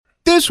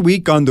This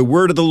week on The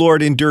Word of the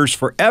Lord Endures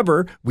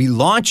Forever, we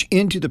launch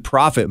into the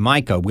prophet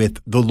Micah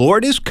with "The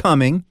Lord is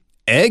coming,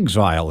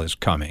 exile is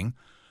coming,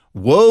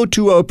 woe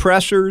to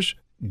oppressors,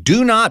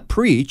 do not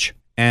preach,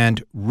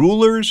 and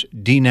rulers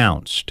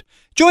denounced."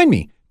 Join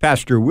me,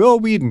 Pastor Will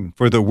Weedon,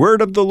 for The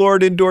Word of the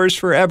Lord Endures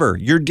Forever,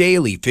 your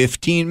daily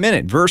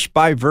 15-minute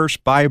verse-by-verse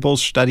Bible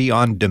study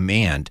on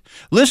demand.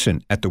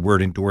 Listen at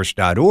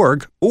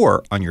thewordendures.org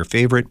or on your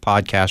favorite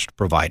podcast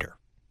provider.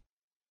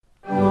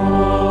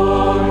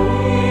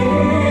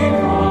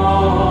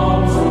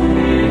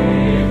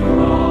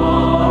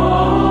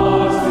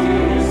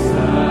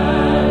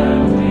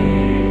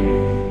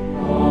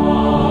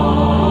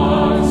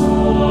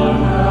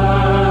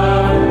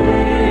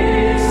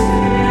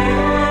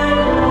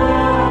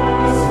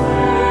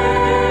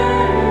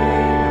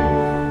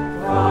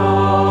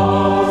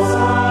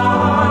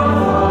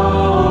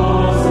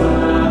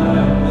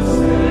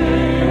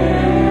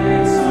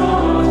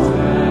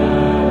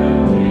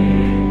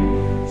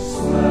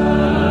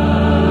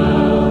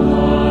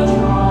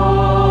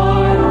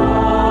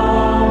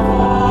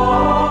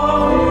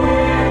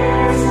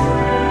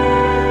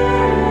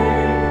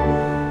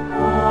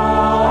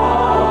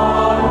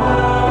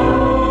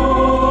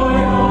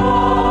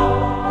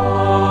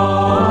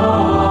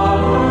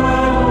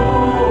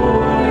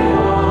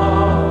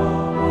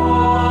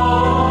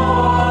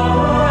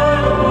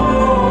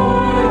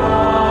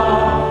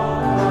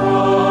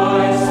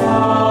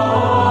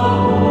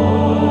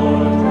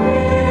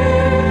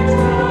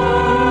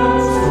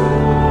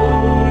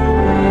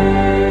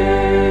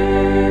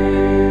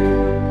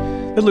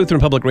 Lutheran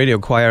Public Radio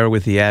Choir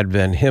with the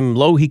Advent hymn,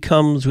 "Lo, He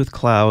Comes with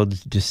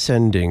Clouds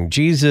Descending."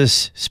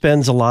 Jesus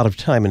spends a lot of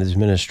time in his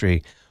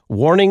ministry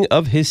warning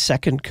of his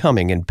second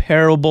coming. In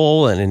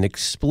parable and in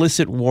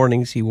explicit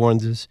warnings, he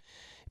warns us.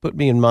 Put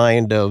me in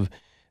mind of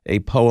a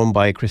poem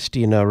by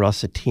Christina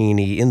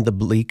Rossettini, "In the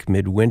Bleak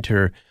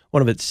Midwinter."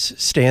 One of its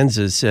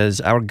stanzas says,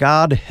 "Our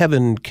God,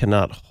 heaven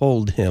cannot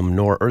hold him,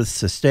 nor earth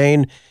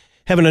sustain.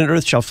 Heaven and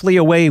earth shall flee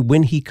away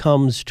when he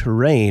comes to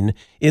reign.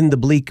 In the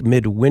bleak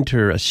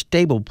midwinter a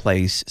stable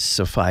place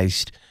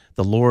sufficed,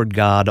 the Lord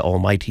God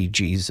Almighty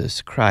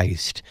Jesus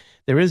Christ."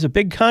 There is a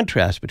big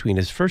contrast between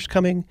his first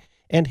coming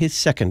and his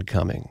second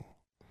coming.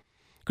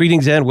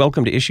 Greetings and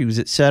welcome to Issues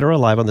Etc.,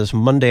 live on this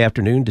Monday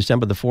afternoon,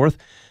 December the 4th.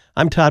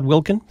 I'm Todd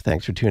Wilkin.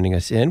 Thanks for tuning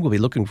us in. We'll be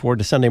looking forward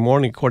to Sunday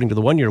morning according to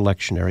the one-year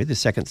lectionary, the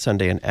second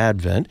Sunday in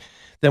Advent.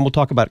 Then we'll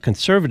talk about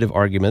conservative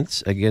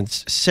arguments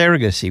against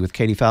surrogacy with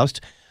Katie Faust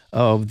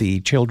of the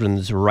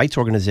Children's Rights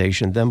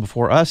Organization. Then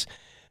before us,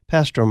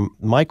 Pastor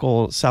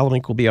Michael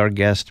Salomink will be our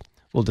guest.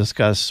 We'll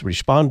discuss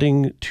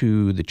responding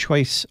to the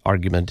choice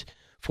argument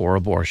for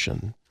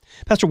abortion.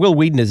 Pastor Will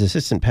Weedon is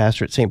assistant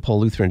pastor at St.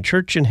 Paul Lutheran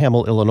Church in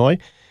Hamel, Illinois.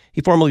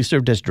 He formerly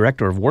served as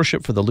director of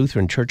worship for the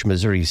Lutheran Church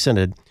Missouri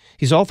Synod.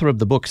 He's author of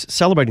the books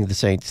Celebrating the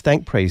Saints,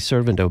 Thank, Praise,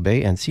 Serve, and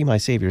Obey, and See My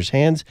Savior's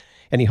Hands,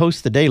 and he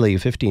hosts the daily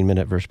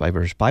 15-minute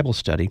verse-by-verse Bible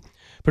study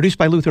produced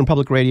by Lutheran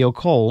Public Radio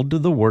called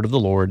 "The Word of the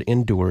Lord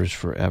Endures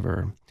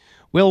Forever."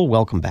 Will,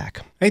 welcome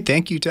back. Hey,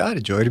 thank you, Todd.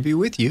 A joy to be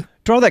with you.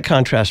 Draw that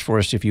contrast for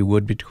us, if you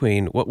would,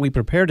 between what we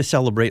prepare to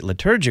celebrate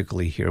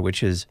liturgically here,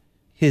 which is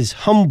his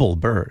humble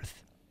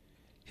birth,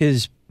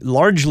 his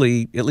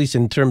largely, at least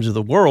in terms of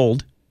the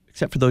world,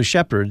 except for those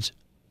shepherds,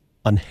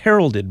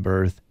 unheralded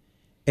birth,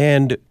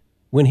 and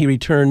when he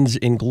returns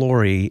in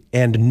glory,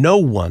 and no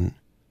one,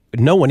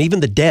 even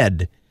the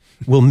dead,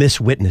 will miss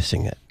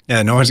witnessing it.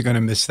 Yeah, no one's going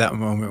to miss that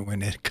moment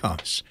when it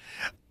comes.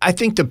 I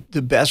think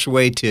the best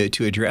way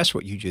to address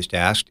what you just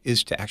asked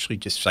is to actually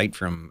just cite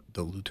from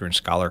the Lutheran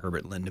scholar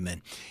Herbert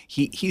Lindemann.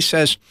 He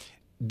says,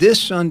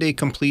 "This Sunday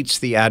completes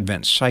the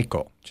Advent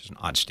cycle," which is an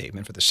odd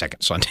statement for the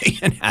second Sunday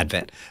in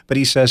Advent. But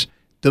he says,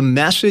 "The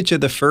message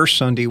of the first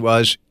Sunday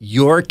was,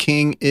 'Your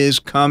King is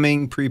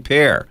coming,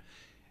 prepare.'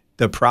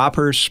 The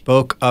proper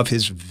spoke of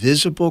his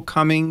visible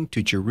coming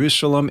to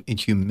Jerusalem in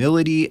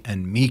humility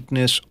and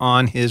meekness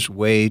on his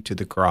way to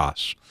the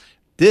cross.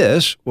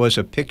 This was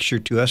a picture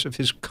to us of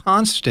his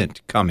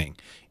constant coming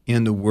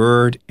in the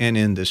Word and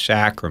in the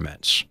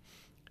sacraments,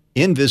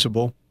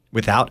 invisible,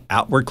 without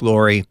outward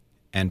glory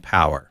and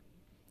power.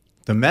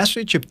 The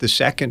message of the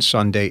second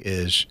Sunday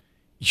is,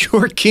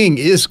 'Your King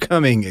is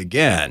coming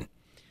again,'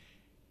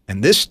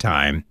 and this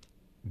time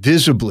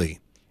visibly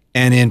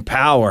and in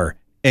power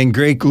and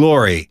great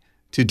glory,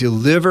 to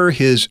deliver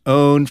his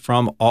own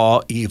from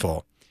all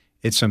evil."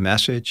 It's a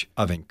message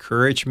of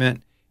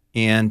encouragement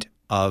and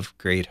of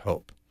great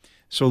hope.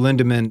 So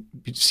Lindemann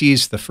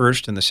sees the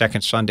first and the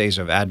second Sundays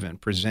of Advent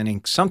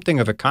presenting something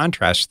of a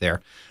contrast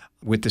there,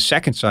 with the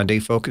second Sunday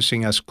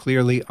focusing us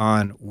clearly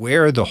on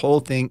where the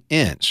whole thing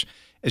ends.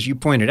 As you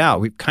pointed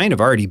out, we've kind of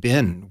already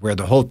been where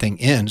the whole thing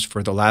ends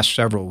for the last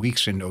several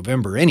weeks in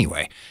November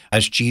anyway,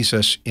 as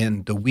Jesus,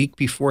 in the week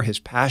before his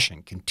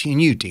Passion,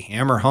 continued to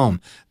hammer home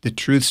the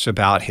truths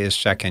about his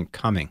second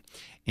coming.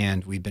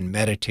 And we've been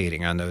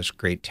meditating on those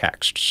great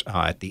texts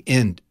at the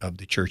end of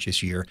the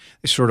church's year.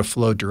 They sort of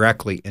flow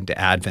directly into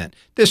Advent.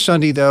 This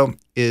Sunday, though,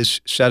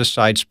 is set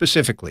aside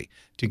specifically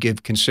to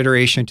give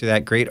consideration to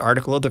that great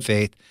article of the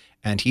faith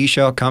and he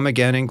shall come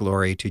again in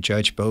glory to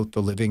judge both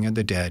the living and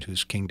the dead,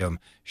 whose kingdom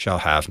shall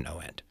have no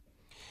end.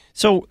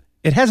 So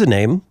it has a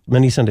name,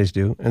 many Sundays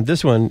do, and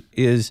this one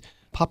is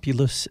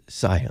Populus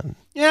Zion.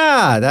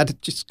 Yeah,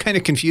 that just kind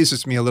of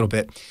confuses me a little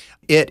bit.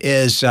 It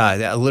is,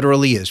 that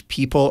literally is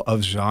people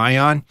of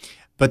Zion,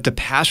 but the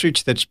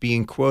passage that's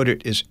being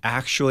quoted is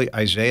actually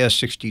Isaiah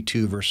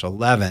 62, verse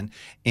 11.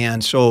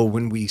 And so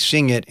when we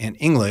sing it in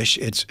English,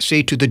 it's,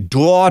 say to the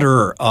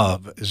daughter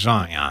of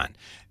Zion,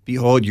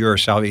 behold, your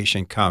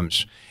salvation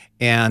comes.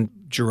 And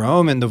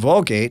Jerome in the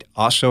Vulgate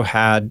also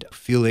had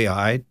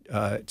Filii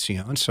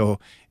Zion, so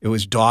it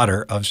was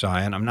daughter of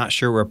Zion. I'm not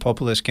sure where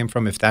Populus came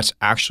from, if that's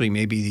actually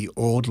maybe the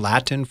old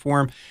Latin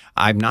form.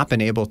 I've not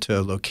been able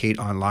to locate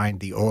online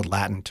the old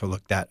Latin to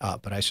look that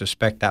up, but I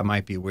suspect that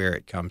might be where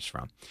it comes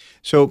from.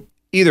 So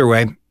either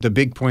way, the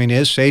big point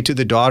is, say to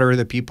the daughter of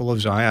the people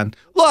of Zion,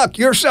 look,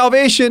 your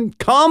salvation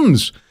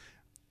comes.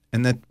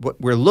 And that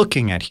what we're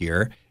looking at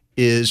here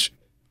is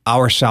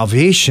our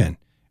salvation,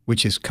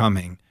 which is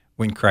coming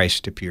when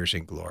Christ appears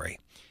in glory.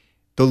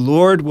 The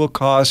Lord will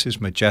cause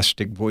his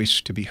majestic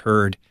voice to be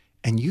heard,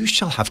 and you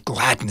shall have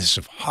gladness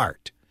of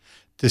heart.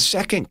 The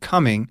second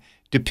coming,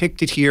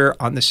 depicted here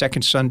on the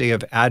second Sunday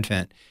of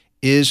Advent,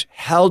 is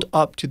held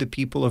up to the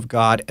people of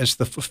God as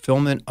the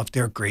fulfillment of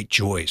their great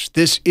joys.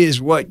 This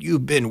is what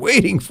you've been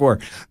waiting for.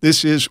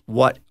 This is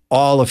what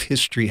all of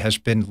history has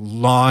been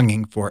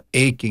longing for,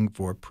 aching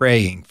for,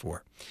 praying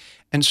for.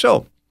 And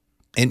so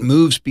it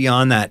moves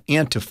beyond that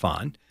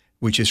antiphon,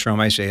 which is from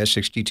Isaiah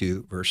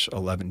 62, verse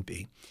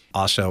 11b,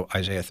 also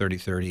Isaiah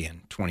 30,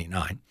 and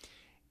 29.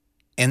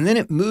 And then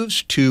it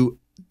moves to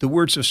the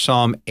words of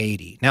Psalm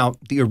 80. Now,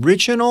 the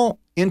original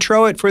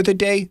intro for the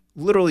day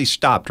literally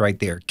stopped right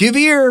there. Give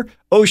ear,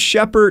 O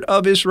shepherd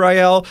of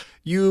Israel,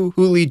 you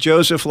who lead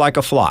Joseph like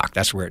a flock.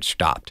 That's where it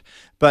stopped.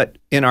 But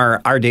in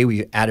our day,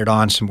 we added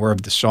on some more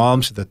of the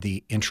Psalms so that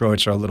the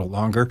introits are a little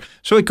longer.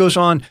 So it goes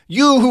on,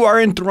 you who are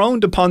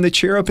enthroned upon the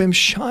cherubim,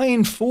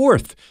 shine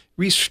forth.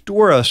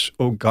 Restore us,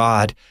 O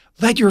God.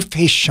 Let your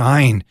face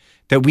shine,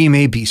 that we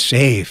may be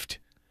saved.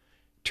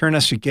 Turn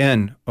us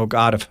again, O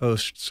God of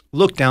hosts.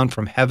 Look down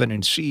from heaven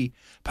and see.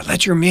 But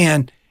let your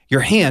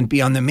hand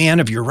be on the man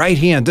of your right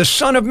hand, the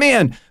Son of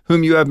Man,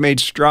 whom you have made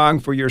strong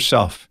for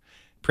yourself.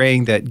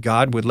 Praying that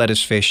God would let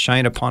his face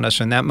shine upon us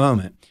in that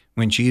moment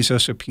when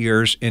Jesus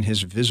appears in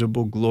his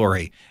visible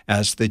glory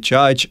as the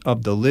judge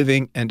of the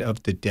living and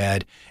of the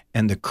dead.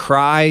 And the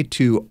cry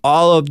to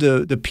all of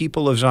the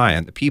people of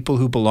Zion, the people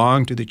who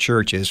belong to the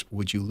church, is,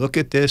 would you look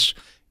at this?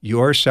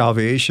 Your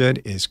salvation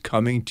is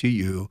coming to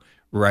you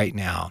right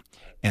now.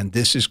 And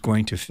this is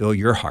going to fill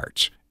your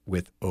hearts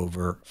with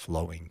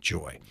overflowing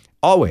joy.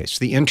 Always,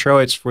 the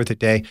introits for the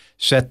day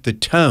set the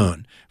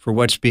tone for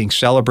what's being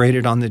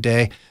celebrated on the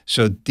day.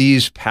 So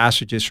these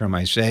passages from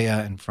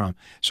Isaiah and from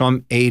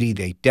Psalm 80,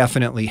 they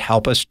definitely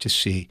help us to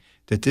see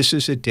that this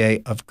is a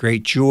day of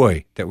great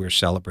joy that we're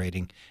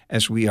celebrating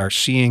as we are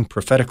seeing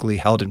prophetically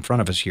held in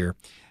front of us here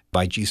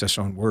by Jesus'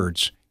 own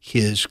words,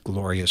 his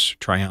glorious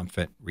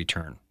triumphant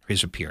return,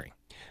 his appearing.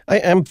 I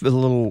am a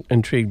little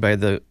intrigued by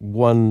the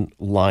one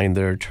line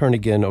there, turn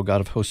again, O God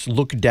of hosts,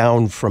 look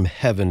down from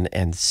heaven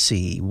and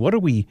see. What are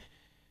we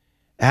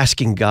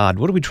asking God?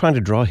 What are we trying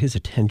to draw his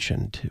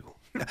attention to?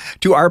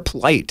 To our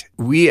plight.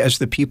 We as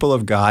the people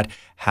of God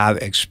have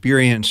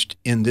experienced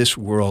in this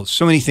world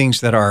so many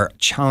things that are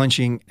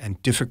challenging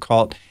and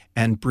difficult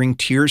and bring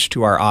tears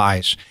to our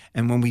eyes.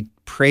 And when we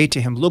pray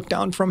to him, look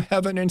down from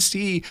heaven and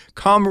see,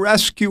 come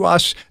rescue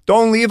us.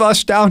 Don't leave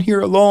us down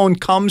here alone.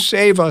 Come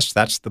save us.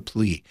 That's the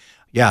plea.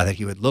 Yeah, that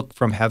he would look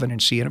from heaven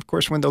and see. And of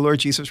course, when the Lord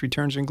Jesus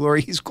returns in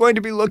glory, he's going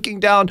to be looking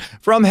down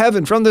from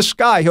heaven, from the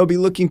sky. He'll be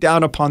looking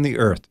down upon the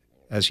earth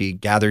as he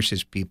gathers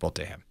his people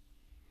to him.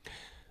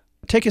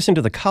 Take us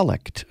into the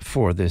collect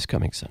for this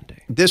coming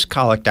Sunday. This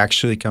collect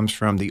actually comes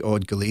from the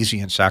old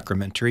Gelasian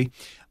sacramentary,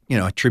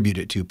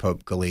 attributed to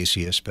Pope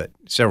Gelasius, but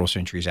several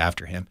centuries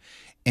after him.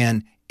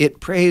 And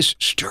it prays,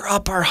 stir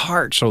up our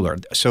hearts, O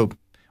Lord. So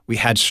we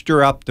had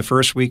stir up the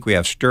first week, we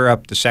have stir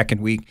up the second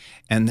week,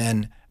 and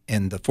then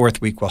in the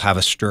fourth week, we'll have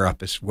a stir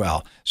up as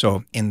well.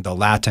 So in the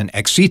Latin,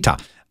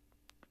 excita,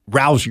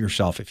 rouse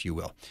yourself, if you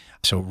will.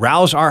 So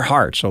rouse our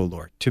hearts, O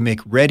Lord, to make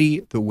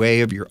ready the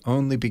way of your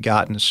only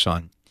begotten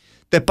Son,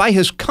 that by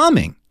his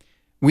coming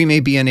we may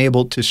be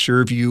enabled to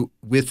serve you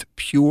with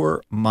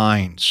pure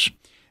minds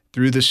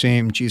through the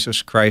same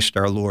Jesus Christ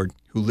our Lord,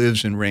 who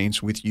lives and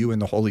reigns with you in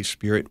the Holy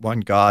Spirit, one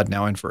God,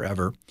 now and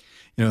forever.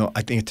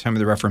 I think at the time of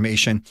the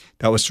Reformation,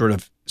 that was sort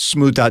of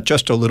smoothed out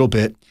just a little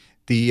bit.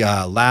 The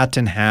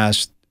Latin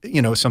has,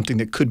 something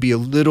that could be a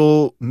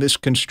little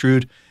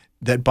misconstrued,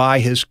 that by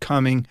his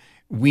coming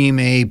we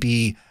may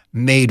be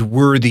made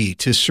worthy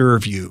to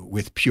serve you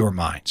with pure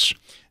minds.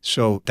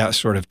 So that's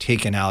sort of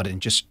taken out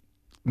and just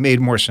made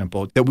more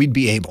simple, that we'd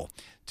be able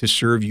to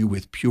serve you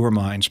with pure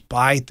minds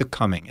by the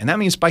coming. And that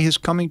means by his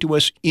coming to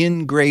us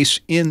in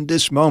grace, in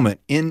this moment,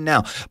 in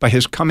now. By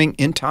his coming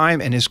in time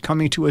and his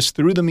coming to us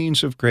through the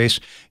means of grace,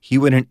 he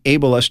would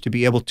enable us to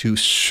be able to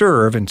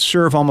serve, and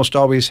serve almost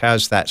always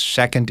has that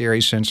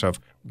secondary sense of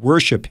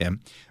worship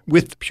him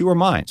with pure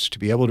minds to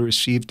be able to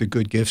receive the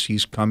good gifts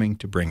he's coming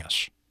to bring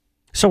us.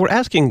 So we're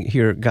asking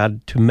here,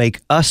 God, to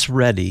make us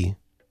ready,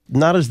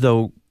 not as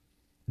though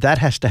that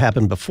has to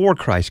happen before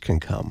Christ can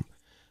come,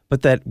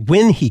 but that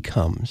when he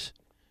comes,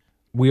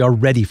 we are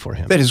ready for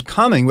him. That his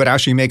coming would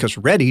actually make us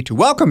ready to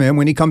welcome him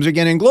when he comes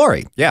again in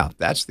glory. Yeah,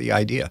 that's the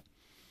idea.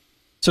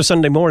 So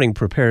Sunday morning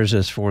prepares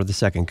us for the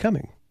second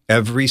coming.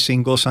 Every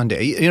single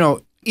Sunday. You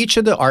know, each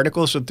of the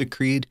articles of the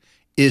Creed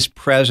is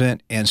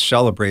present and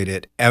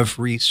celebrated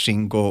every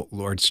single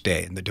Lord's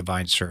Day in the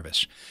divine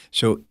service.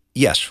 So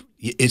yes,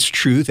 it's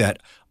true that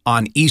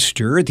on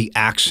Easter, the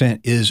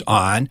accent is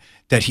on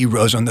that he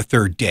rose on the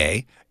third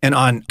day. And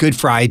on Good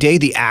Friday,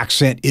 the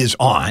accent is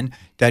on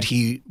that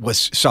he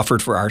was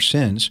suffered for our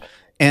sins.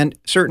 And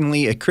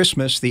certainly at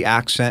Christmas, the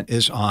accent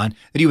is on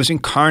that he was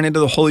incarnate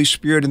of the Holy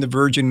Spirit and the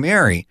Virgin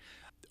Mary.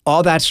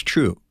 All that's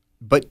true.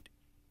 But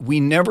we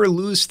never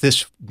lose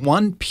this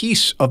one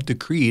piece of the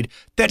Creed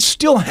that's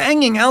still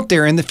hanging out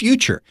there in the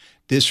future,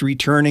 this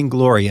returning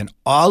glory. And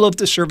all of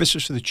the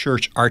services of the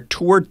church are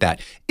toward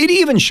that. It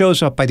even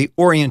shows up by the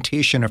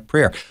orientation of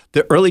prayer.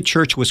 The early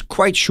church was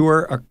quite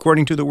sure,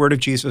 according to the word of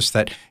Jesus,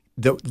 that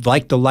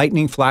like the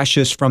lightning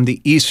flashes from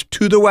the east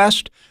to the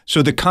west,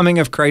 so the coming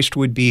of Christ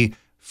would be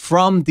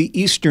from the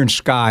eastern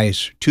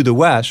skies to the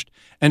west.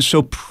 And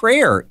so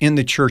prayer in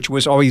the church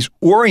was always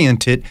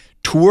oriented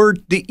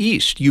toward the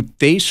east. You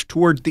face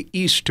toward the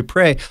east to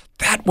pray.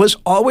 That was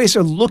always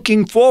a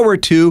looking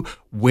forward to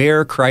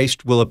where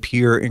Christ will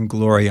appear in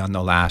glory on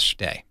the last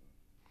day.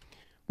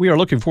 We are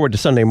looking forward to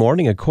Sunday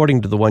morning,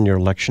 according to the one-year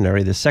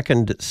lectionary, the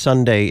second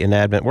Sunday in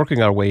Advent,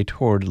 working our way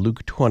toward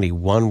Luke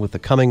 21 with the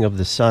coming of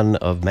the Son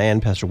of Man.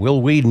 Pastor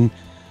Will Weedon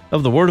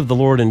of The Word of the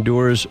Lord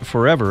Endures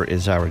Forever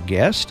is our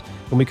guest.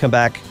 When we come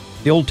back,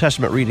 the Old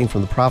Testament reading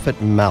from the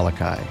prophet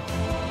Malachi.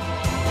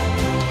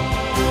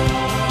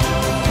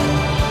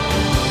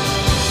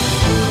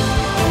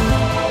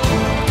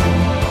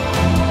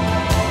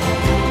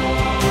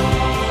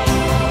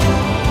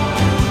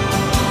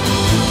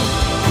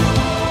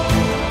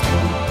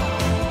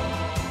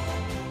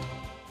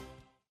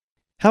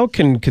 How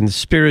can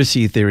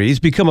conspiracy theories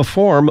become a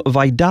form of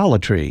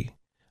idolatry?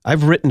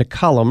 I've written a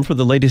column for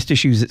the latest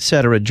Issues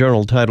Etc.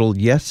 journal titled,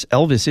 Yes,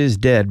 Elvis is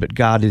Dead, but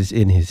God is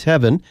in His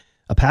Heaven,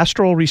 a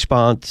pastoral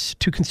response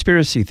to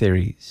conspiracy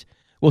theories.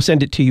 We'll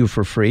send it to you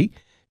for free.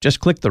 Just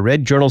click the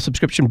red journal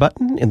subscription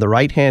button in the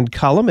right-hand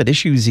column at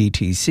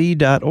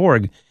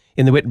issuesetc.org.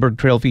 In the Wittenberg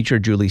Trail feature,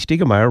 Julie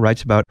Stiegemeyer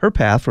writes about her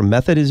path from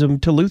Methodism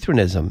to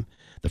Lutheranism.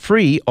 The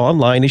free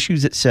online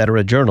Issues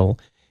Etc. journal,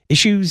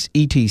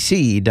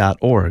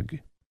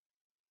 issuesetc.org.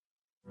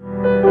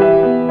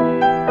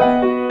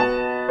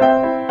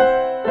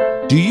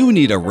 Do you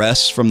need a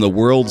rest from the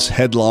world's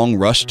headlong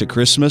rush to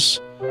Christmas?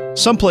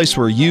 Someplace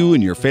where you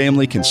and your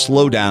family can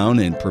slow down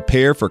and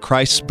prepare for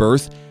Christ's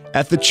birth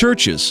at the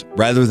church's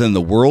rather than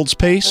the world's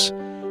pace?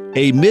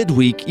 A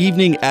midweek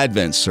evening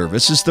Advent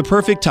service is the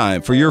perfect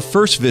time for your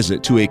first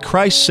visit to a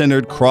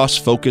Christ-centered,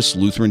 cross-focused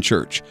Lutheran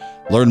church.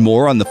 Learn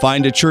more on the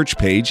Find a Church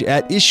page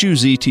at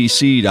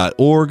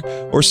issuesetc.org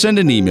or send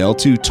an email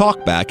to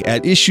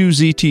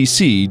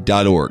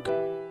talkback@issuesetc.org.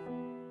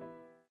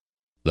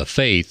 The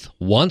faith,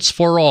 once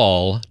for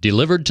all,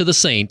 delivered to the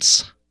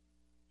saints.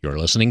 You're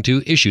listening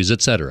to Issues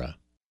Etc.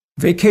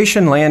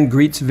 Vacation Land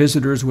greets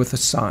visitors with a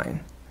sign,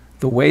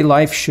 the way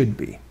life should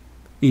be.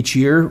 Each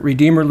year,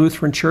 Redeemer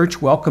Lutheran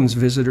Church welcomes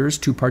visitors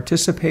to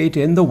participate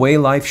in the way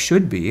life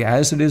should be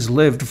as it is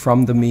lived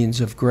from the means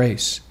of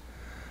grace.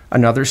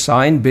 Another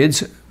sign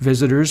bids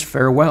visitors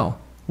farewell,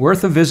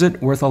 worth a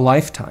visit, worth a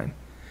lifetime.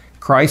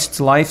 Christ's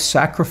life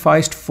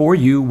sacrificed for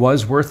you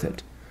was worth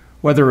it.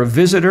 Whether a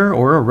visitor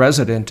or a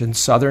resident in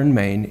southern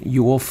Maine,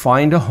 you will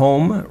find a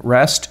home,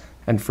 rest,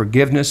 and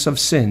forgiveness of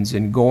sins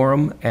in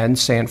Gorham and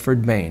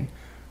Sanford, Maine.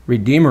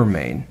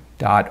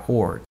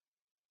 RedeemerMaine.org.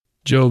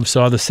 Job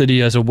saw the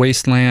city as a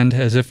wasteland,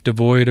 as if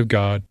devoid of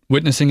God,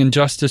 witnessing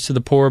injustice to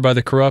the poor by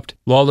the corrupt,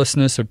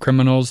 lawlessness of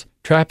criminals,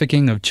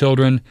 trafficking of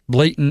children,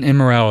 blatant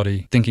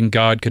immorality, thinking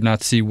God could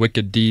not see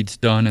wicked deeds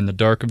done in the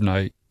dark of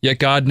night. Yet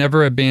God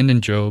never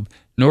abandoned Job,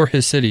 nor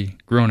his city,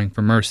 groaning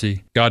for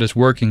mercy. God is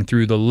working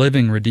through the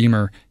living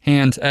Redeemer,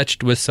 hands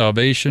etched with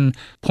salvation,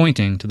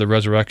 pointing to the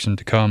resurrection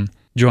to come.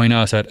 Join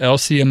us at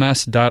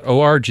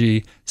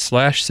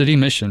lcms.org/city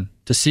mission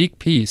to seek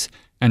peace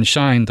and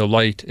shine the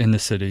light in the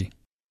city.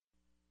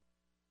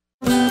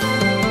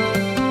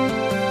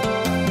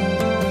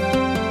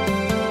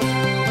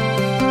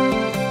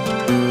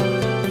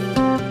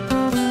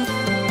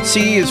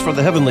 C is for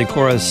the heavenly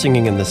chorus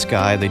singing in the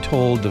sky. They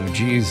told of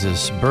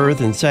Jesus' birth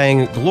and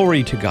sang,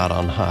 Glory to God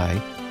on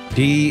high.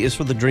 D is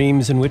for the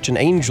dreams in which an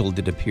angel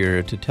did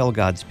appear to tell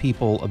God's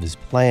people of his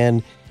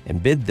plan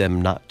and bid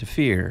them not to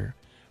fear.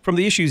 From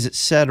the Issues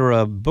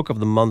Etc. Book of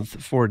the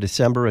Month for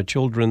December, a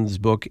children's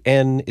book.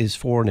 N is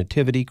for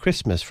Nativity,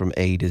 Christmas from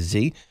A to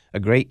Z, a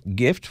great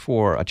gift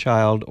for a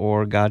child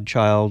or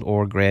godchild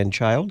or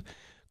grandchild.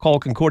 Call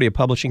Concordia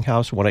Publishing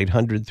House,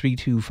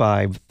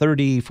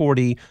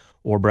 1-800-325-3040,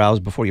 or browse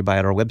before you buy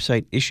at our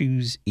website,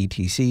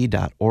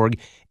 issuesetc.org.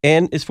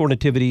 N is for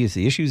Nativity, is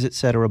the Issues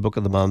Etc. Book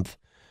of the Month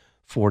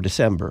for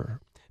December.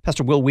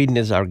 Pastor Will Weedon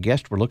is our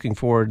guest. We're looking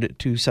forward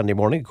to Sunday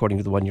morning, according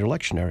to the one-year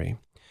lectionary.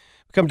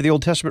 We come to the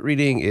Old Testament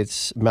reading.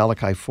 It's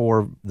Malachi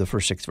 4, the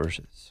first 6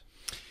 verses.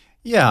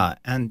 Yeah,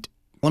 and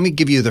let me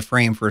give you the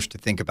frame first to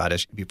think about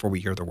it before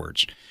we hear the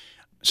words.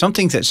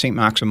 Something that St.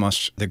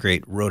 Maximus the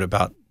Great wrote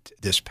about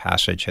this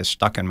passage has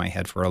stuck in my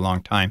head for a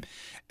long time,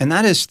 and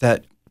that is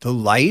that the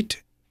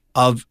light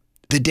of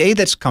the day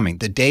that's coming,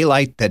 the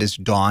daylight that is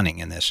dawning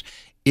in this,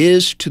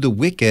 is to the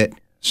wicked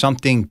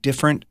something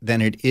different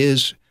than it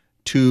is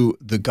to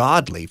the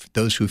godly,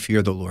 those who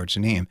fear the Lord's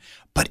name.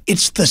 But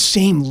it's the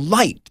same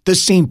light, the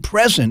same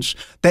presence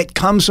that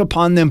comes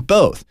upon them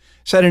both.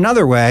 Said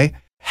another way,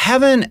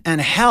 heaven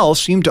and hell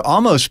seem to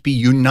almost be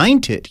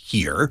united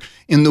here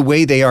in the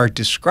way they are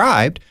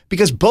described,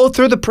 because both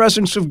are the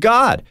presence of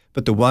God.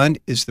 But the one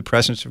is the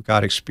presence of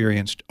God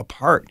experienced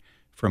apart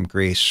from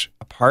grace,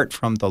 apart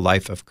from the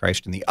life of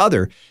Christ, and the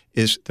other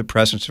is the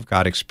presence of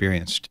God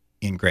experienced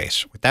in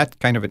grace. With that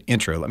kind of an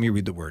intro, let me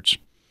read the words.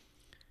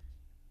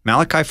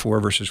 Malachi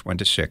 4, verses 1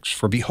 to 6.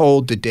 For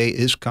behold, the day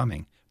is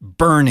coming,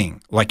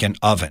 burning like an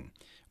oven,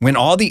 when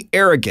all the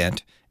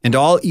arrogant and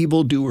all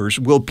evildoers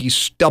will be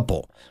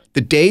stubble.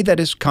 The day that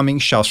is coming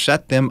shall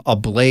set them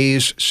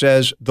ablaze,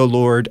 says the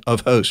Lord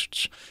of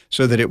hosts,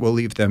 so that it will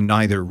leave them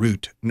neither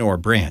root nor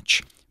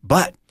branch.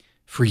 But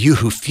for you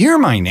who fear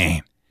my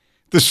name,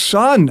 the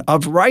Son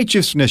of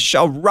Righteousness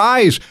shall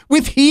rise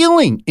with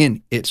healing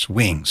in its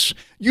wings.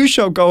 You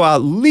shall go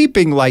out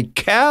leaping like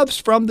calves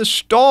from the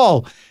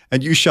stall,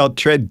 and you shall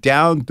tread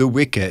down the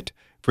wicked,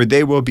 for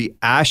they will be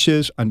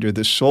ashes under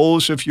the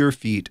soles of your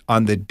feet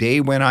on the day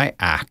when I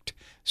act,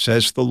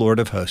 says the Lord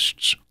of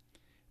hosts.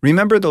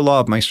 Remember the law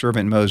of my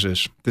servant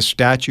Moses, the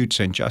statutes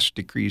and just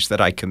decrees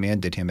that I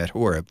commanded him at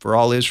Horeb for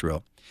all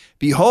Israel.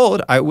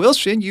 Behold, I will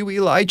send you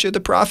Elijah the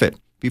prophet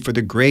before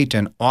the great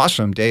and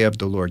awesome day of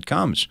the Lord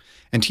comes,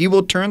 and he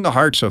will turn the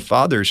hearts of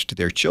fathers to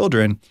their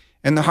children,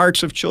 and the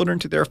hearts of children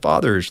to their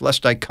fathers,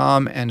 lest I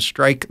come and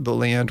strike the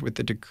land with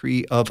the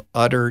decree of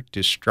utter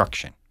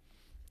destruction.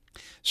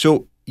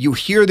 So you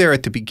hear there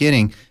at the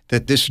beginning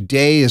that this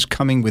day is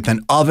coming with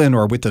an oven,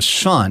 or with a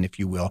sun, if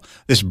you will,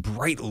 this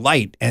bright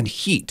light and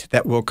heat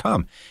that will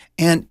come.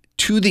 And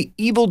to the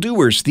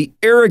evildoers, the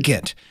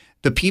arrogant,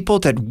 the people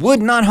that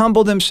would not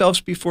humble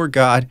themselves before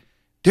God,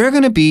 they're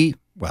going to be,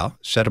 well,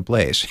 set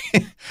ablaze.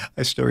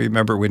 I still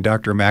remember when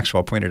Dr.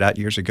 Maxwell pointed out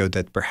years ago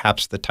that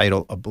perhaps the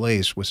title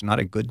ablaze was not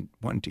a good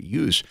one to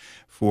use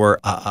for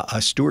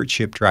a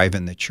stewardship drive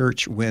in the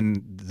church,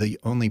 when the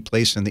only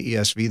place in the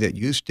ESV that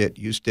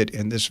used it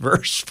in this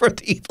verse for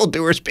the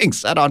evildoers being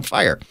set on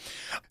fire.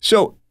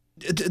 So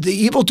the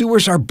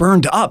evildoers are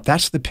burned up.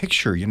 That's the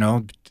picture, you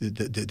know.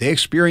 They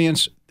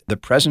experience the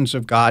presence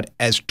of God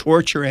as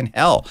torture in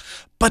hell.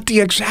 But the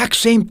exact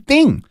same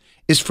thing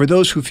is for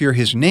those who fear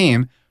his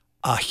name,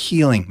 a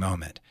healing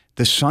moment.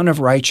 The Son of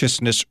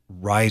Righteousness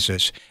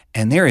rises,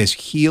 and there is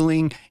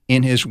healing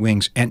in his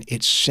wings, and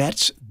it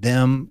sets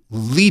them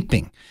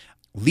leaping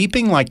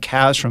like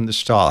calves from the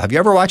stall. Have you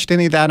ever watched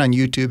any of that on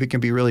YouTube? It can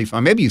be really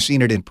fun. Maybe you've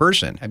seen it in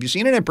person. Have you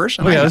seen it in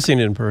person? Oh, yeah, I've seen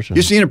it in person.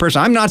 You've seen it in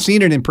person. I've not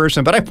seen it in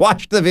person, but I've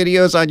watched the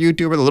videos on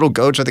YouTube where the little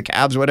goats or the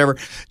calves, whatever,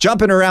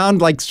 jumping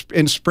around like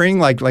in spring,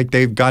 like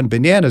they've gone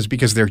bananas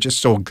because they're just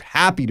so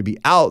happy to be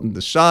out in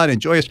the sun and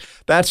joyous.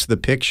 That's the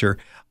picture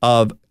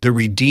of the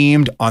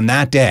redeemed on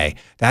that day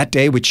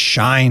which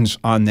shines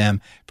on them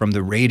from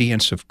the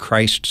radiance of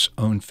Christ's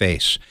own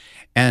face.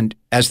 And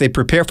as they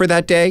prepare for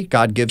that day,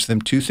 God gives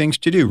them 2 things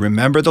to do.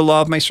 Remember the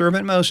law of my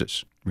servant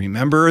Moses.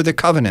 Remember the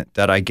covenant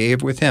that I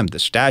gave with him, the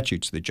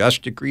statutes, the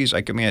just decrees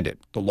I commanded,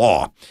 the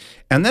law.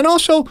 And then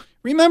also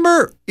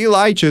remember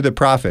Elijah the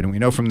prophet. And we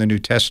know from the New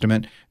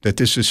Testament that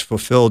this is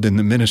fulfilled in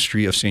the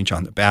ministry of St.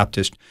 John the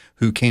Baptist,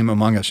 who came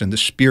among us in the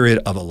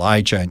spirit of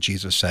Elijah. And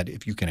Jesus said,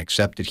 if you can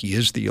accept it, he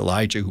is the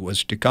Elijah who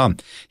was to come.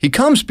 He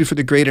comes before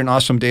the great and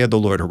awesome day of the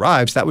Lord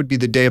arrives. That would be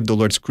the day of the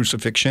Lord's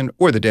crucifixion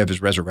or the day of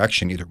his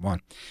resurrection, either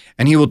one.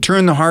 And he will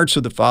turn the hearts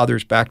of the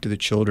fathers back to the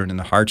children, and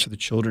the hearts of the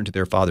children to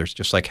their fathers,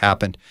 just like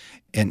happened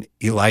in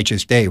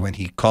Elijah's day when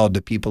he called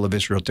the people of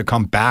Israel to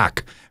come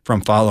back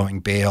from following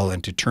Baal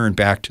and to turn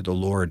back to the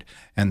Lord.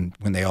 And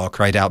when they all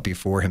cried out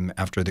before him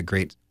after the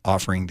great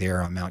offering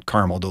there on Mount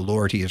Carmel, the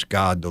Lord, he is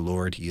God, the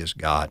Lord, he is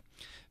God.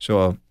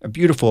 So a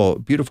beautiful,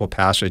 beautiful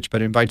passage,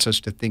 but invites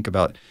us to think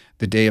about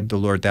the day of the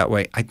Lord that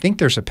way. I think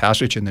there's a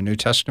passage in the New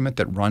Testament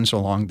that runs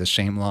along the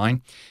same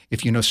line.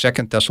 If you know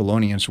 2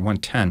 Thessalonians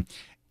 1:10,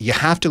 you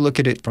have to look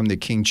at it from the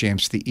King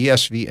James. The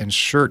ESV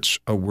inserts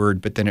a word,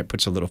 but then it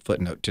puts a little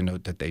footnote to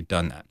note that they've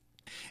done that.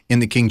 In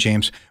the King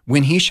James,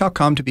 when he shall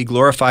come to be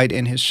glorified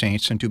in his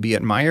saints and to be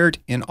admired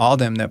in all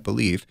them that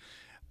believe,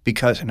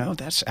 because, no,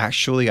 that's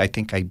actually, I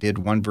think I did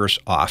one verse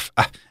off.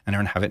 I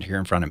don't have it here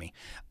in front of me.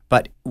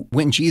 But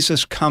when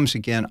Jesus comes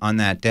again on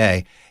that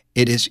day,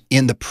 it is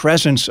in the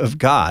presence of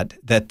God,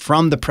 that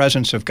from the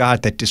presence of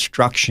God that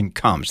destruction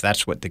comes.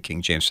 That's what the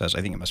King James says.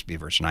 I think it must be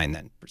verse 9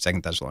 then,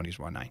 2 Thessalonians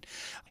 1:9.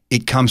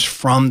 It comes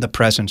from the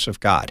presence of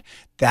God.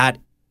 That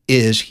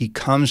is he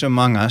comes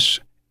among us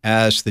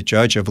as the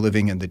judge of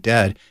living and the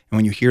dead. And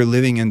when you hear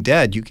living and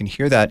dead, you can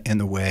hear that in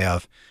the way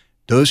of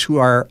those who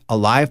are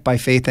alive by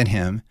faith in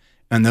him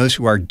and those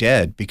who are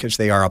dead because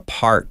they are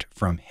apart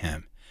from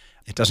him.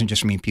 It doesn't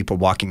just mean people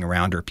walking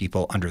around or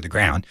people under the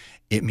ground.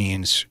 It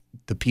means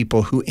the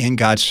people who in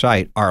God's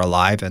sight are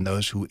alive and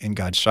those who in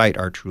God's sight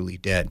are truly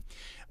dead.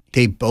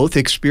 They both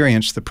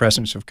experience the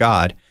presence of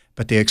God,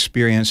 but they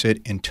experience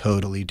it in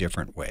totally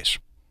different ways.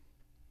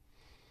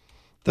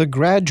 The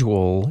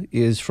gradual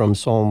is from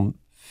Psalm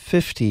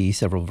 50,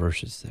 several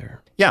verses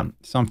there. Yeah,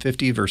 Psalm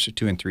 50, verses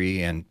 2 and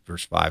 3, and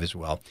verse 5 as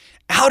well.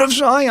 Out of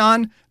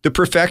Zion, the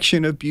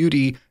perfection of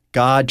beauty,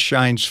 God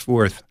shines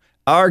forth.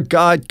 Our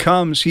God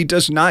comes. He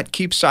does not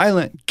keep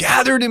silent.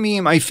 Gather to me,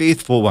 my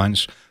faithful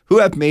ones, who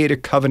have made a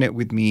covenant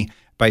with me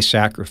by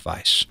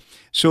sacrifice.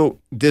 So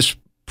this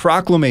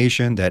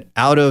proclamation that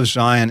out of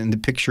Zion, and the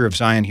picture of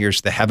Zion here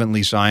is the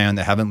heavenly Zion,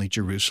 the heavenly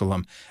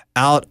Jerusalem,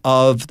 out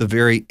of the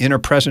very inner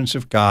presence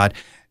of God,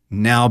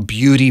 now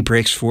beauty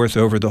breaks forth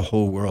over the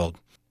whole world.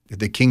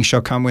 The king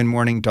shall come when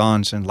morning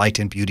dawns and light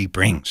and beauty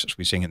brings, as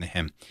we sing in the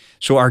hymn.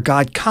 So our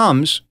God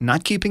comes,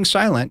 not keeping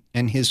silent,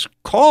 and his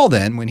call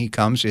then when he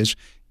comes is,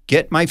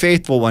 get my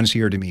faithful ones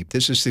here to me.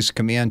 This is his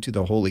command to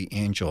the holy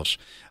angels.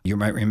 You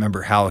might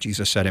remember how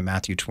Jesus said in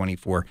Matthew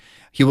 24,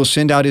 he will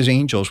send out his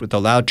angels with a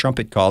loud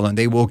trumpet call, and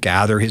they will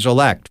gather his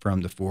elect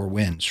from the four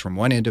winds, from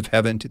one end of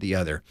heaven to the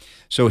other.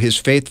 So his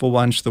faithful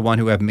ones, the one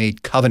who have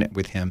made covenant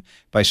with him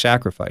by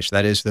sacrifice,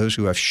 that is, those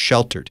who have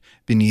sheltered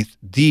beneath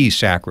the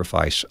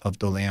sacrifice of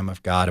the Lamb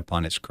of God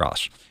upon his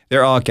cross.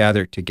 They're all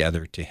gathered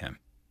together to him.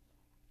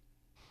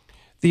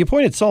 The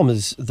appointed psalm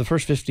is the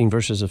first 15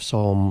 verses of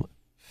Psalm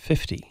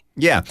 50.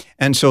 Yeah,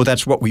 and so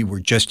that's what we were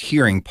just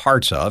hearing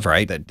parts of,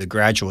 right? That the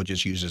gradual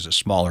just uses a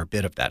smaller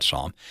bit of that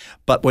psalm.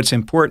 But what's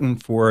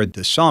important for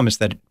the psalm is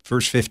that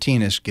verse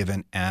 15 is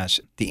given as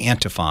the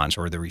antiphons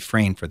or the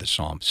refrain for the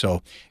psalm.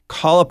 So,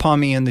 call upon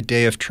me in the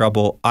day of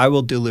trouble, I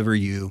will deliver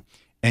you,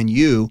 and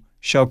you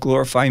shall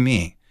glorify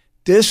me.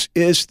 This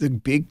is the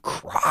big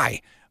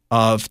cry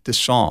of the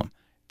psalm,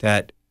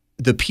 that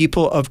the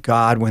people of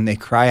God, when they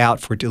cry out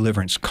for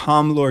deliverance,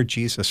 come, Lord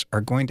Jesus,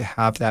 are going to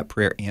have that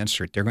prayer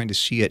answered. They're going to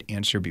see it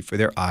answered before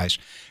their eyes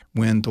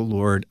when the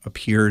Lord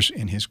appears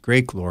in his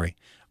great glory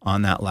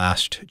on that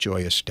last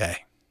joyous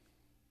day.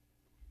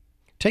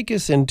 Take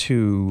us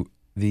into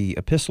the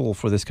epistle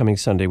for this coming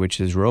Sunday,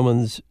 which is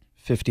Romans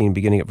 15,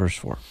 beginning at verse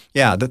 4.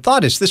 Yeah, the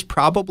thought is this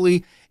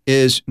probably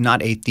is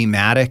not a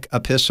thematic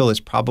epistle. It's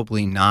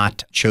probably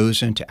not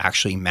chosen to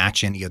actually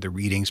match any of the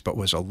readings, but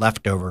was a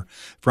leftover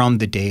from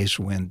the days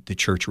when the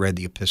church read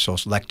the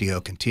epistles,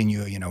 lectio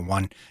continua,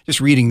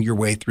 just reading your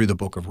way through the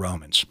book of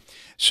Romans.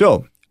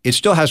 So it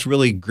still has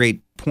really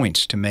great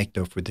points to make,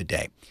 though, for the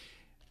day.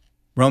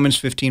 Romans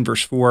 15,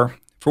 verse 4,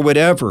 for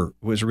whatever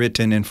was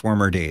written in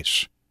former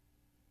days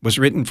was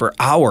written for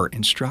our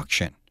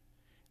instruction,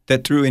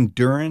 that through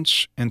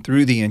endurance and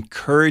through the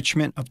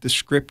encouragement of the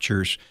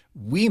Scriptures,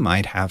 we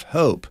might have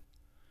hope.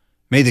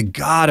 May the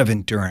God of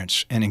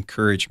endurance and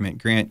encouragement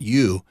grant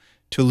you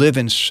to live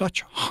in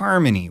such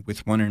harmony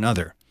with one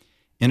another,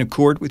 in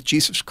accord with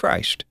Jesus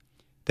Christ,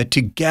 that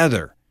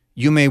together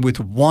you may with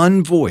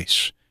one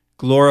voice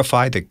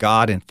glorify the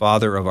God and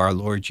Father of our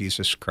Lord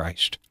Jesus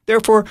Christ.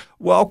 Therefore,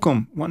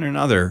 welcome one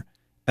another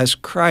as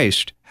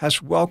Christ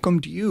has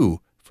welcomed you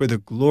for the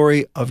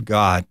glory of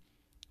God.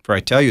 For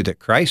I tell you that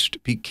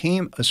Christ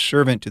became a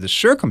servant to the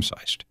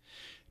circumcised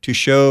to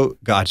show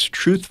God's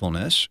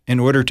truthfulness in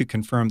order to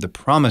confirm the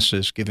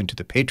promises given to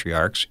the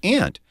patriarchs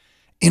and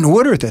in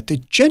order that the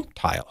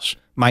Gentiles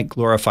might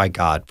glorify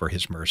God for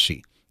his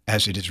mercy.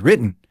 As it is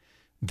written,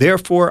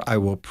 therefore I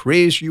will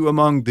praise you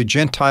among the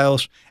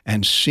Gentiles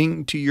and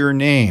sing to your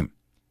name.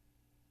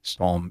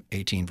 Psalm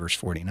 18, verse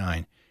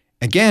 49.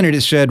 Again it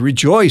is said,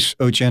 rejoice,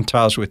 O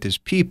Gentiles, with his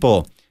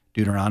people.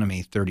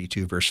 Deuteronomy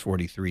 32, verse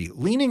 43,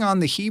 leaning on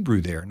the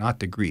Hebrew there, not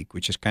the Greek,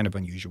 which is kind of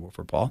unusual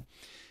for Paul.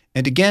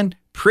 And again,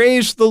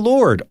 praise the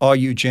Lord, all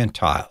you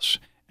Gentiles,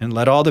 and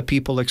let all the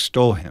people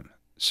extol him.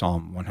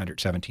 Psalm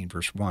 117,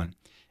 verse 1.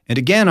 And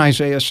again,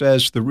 Isaiah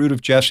says, the root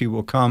of Jesse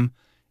will come,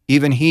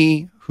 even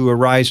he who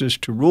arises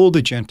to rule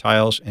the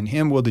Gentiles, and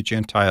him will the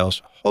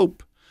Gentiles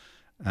hope.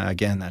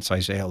 Again, that's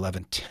Isaiah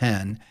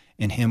 11:10.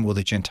 In him will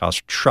the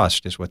Gentiles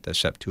trust, is what the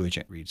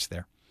Septuagint reads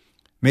there.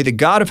 May the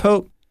God of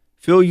hope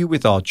fill you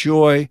with all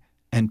joy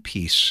and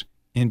peace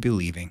in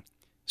believing,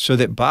 so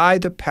that by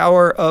the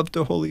power of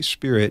the Holy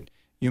Spirit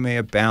you may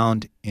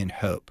abound in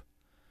hope.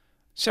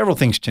 Several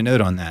things to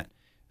note on that.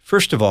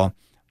 First of all,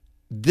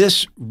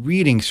 this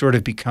reading sort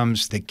of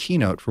becomes the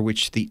keynote for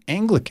which the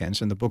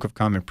Anglicans in the Book of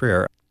Common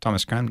Prayer,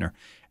 Thomas Cranmer,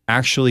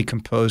 actually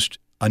composed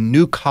a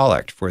new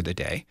collect for the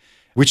day,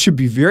 which should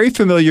be very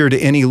familiar to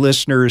any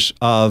listeners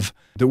of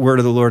The Word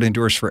of the Lord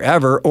Endures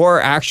Forever, or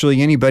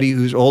actually anybody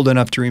who's old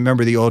enough to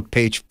remember the old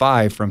page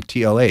 5 from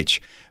TLH.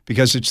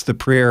 because it's the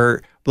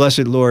prayer,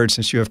 "Blessed Lord,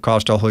 since you have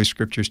caused all holy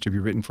scriptures to be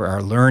written for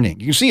our learning."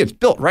 You can see it's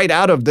built right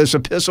out of this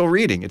epistle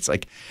reading. It's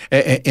like,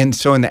 and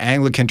so in the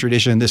Anglican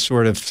tradition, this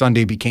sort of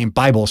Sunday became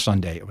Bible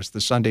Sunday. It was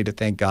the Sunday to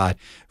thank God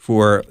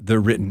for the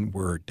written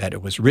word, that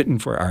it was written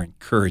for our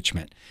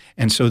encouragement,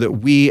 and so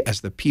that we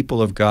as the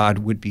people of God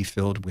would be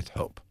filled with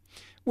hope.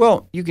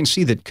 Well, you can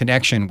see the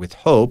connection with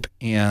hope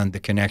and the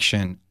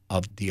connection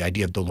of the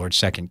idea of the Lord's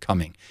second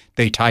coming.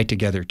 They tie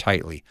together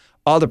tightly.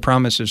 All the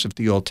promises of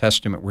the Old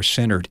Testament were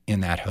centered in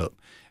that hope,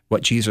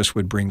 what Jesus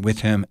would bring with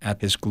him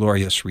at his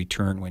glorious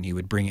return, when he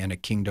would bring in a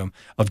kingdom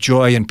of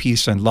joy and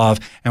peace and love,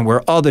 and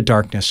where all the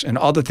darkness and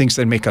all the things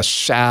that make us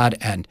sad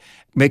and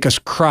make us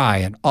cry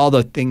and all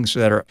the things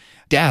that are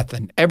death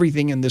and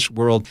everything in this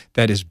world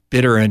that is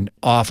bitter and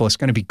awful, it's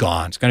going to be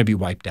gone. It's going to be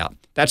wiped out.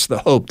 That's the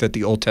hope that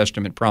the Old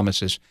Testament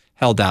promises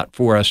held out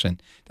for us, and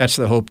that's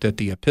the hope that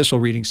the epistle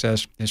reading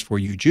says is for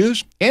you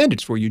Jews and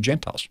it's for you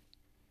Gentiles.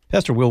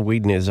 Pastor Will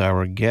Weedon is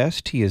our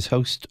guest. He is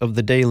host of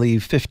the daily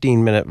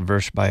 15-minute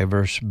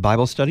verse-by-verse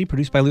Bible study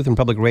produced by Lutheran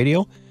Public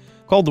Radio,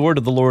 called The Word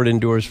of the Lord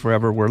Endures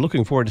Forever. We're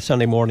looking forward to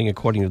Sunday morning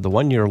according to the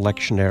one-year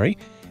lectionary.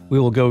 We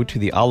will go to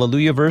the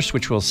Alleluia verse,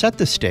 which will set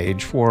the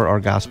stage for our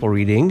gospel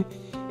reading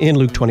in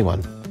Luke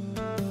 21.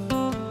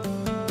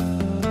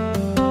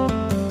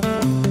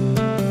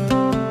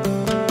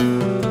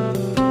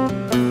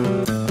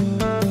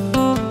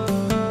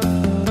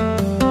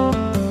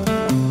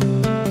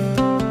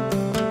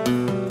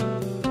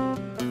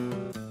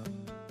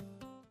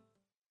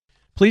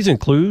 Please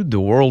include the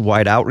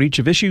worldwide outreach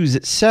of Issues,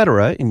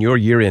 etc. in your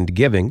year-end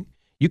giving.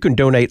 You can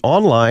donate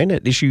online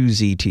at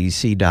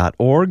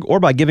issuesetc.org or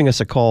by giving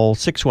us a call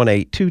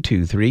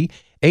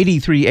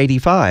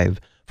 618-223-8385.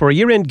 For a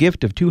year-end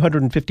gift of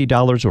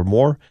 $250 or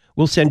more,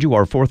 we'll send you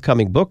our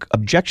forthcoming book,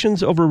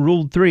 Objections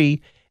Overruled 3,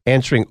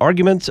 Answering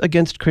Arguments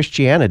Against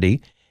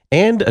Christianity,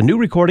 and a new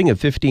recording of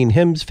 15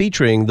 hymns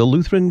featuring the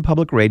Lutheran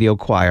Public Radio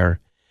Choir.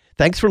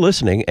 Thanks for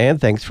listening,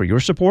 and thanks for your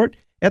support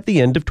at the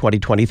end of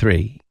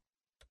 2023.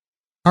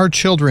 Our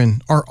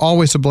children are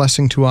always a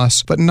blessing to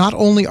us, but not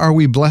only are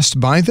we blessed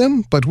by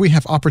them, but we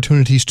have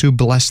opportunities to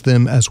bless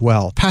them as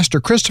well. Pastor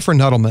Christopher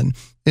Nuttleman,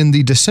 in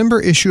the December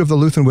issue of the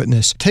Lutheran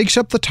Witness, takes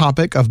up the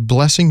topic of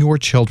blessing your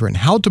children,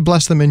 how to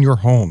bless them in your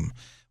home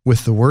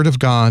with the Word of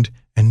God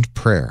and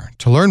prayer.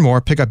 To learn more,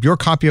 pick up your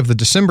copy of the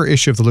December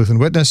issue of the Lutheran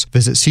Witness,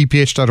 visit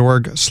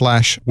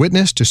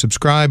cph.org/witness to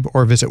subscribe,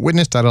 or visit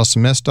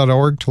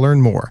witness.lcms.org to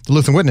learn more. The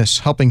Lutheran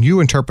Witness, helping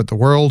you interpret the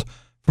world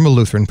from a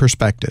Lutheran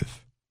perspective.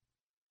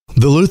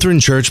 The Lutheran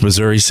Church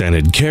Missouri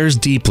Synod cares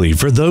deeply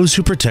for those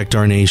who protect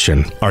our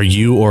nation. Are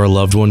you or a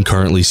loved one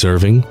currently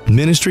serving?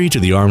 Ministry to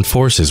the Armed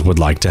Forces would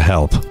like to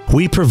help.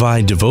 We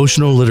provide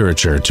devotional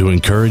literature to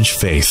encourage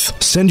faith.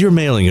 Send your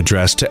mailing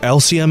address to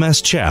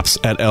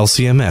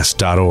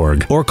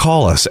lcmschaps@lcms.org or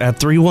call us at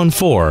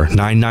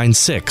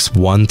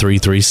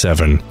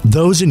 314-996-1337.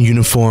 Those in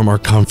uniform are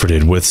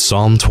comforted with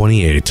Psalm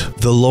 28.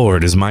 The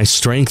Lord is my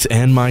strength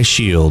and my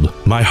shield.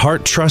 My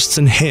heart trusts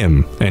in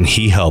Him, and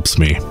He helps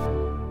me.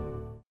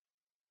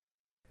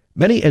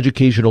 Many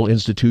educational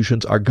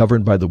institutions are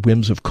governed by the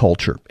whims of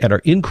culture and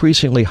are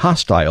increasingly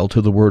hostile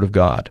to the Word of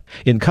God.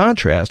 In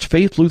contrast,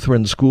 Faith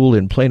Lutheran School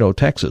in Plano,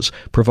 Texas,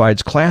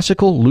 provides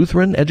classical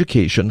Lutheran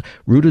education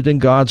rooted in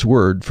God's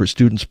Word for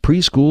students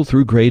preschool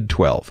through grade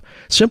 12.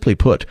 Simply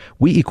put,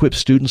 we equip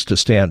students to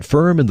stand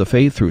firm in the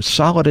faith through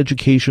solid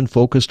education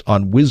focused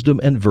on wisdom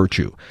and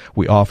virtue.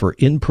 We offer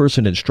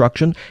in-person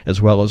instruction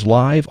as well as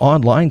live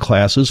online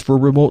classes for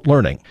remote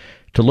learning.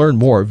 To learn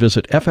more,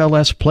 visit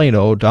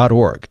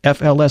flsplano.org,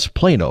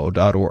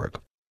 flsplano.org.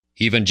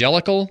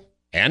 Evangelical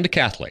and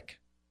Catholic.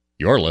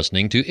 You're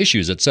listening to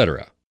Issues,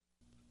 etc.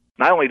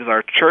 Not only does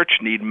our church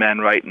need men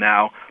right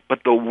now, but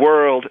the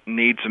world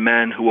needs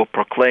men who will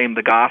proclaim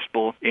the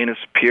gospel in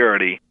its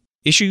purity.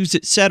 Issues,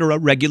 etc.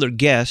 regular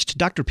guest,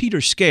 Dr. Peter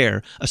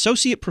Scare,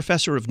 Associate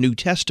Professor of New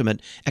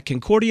Testament at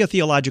Concordia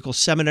Theological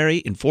Seminary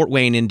in Fort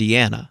Wayne,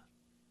 Indiana.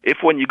 If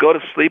when you go to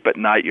sleep at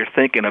night you're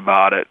thinking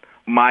about it,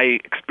 my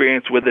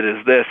experience with it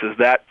is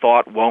that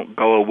thought won't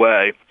go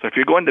away. So if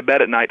you're going to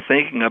bed at night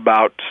thinking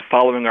about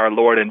following our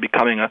Lord and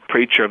becoming a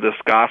preacher of this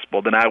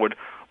gospel, then I would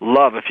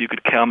love if you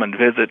could come and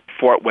visit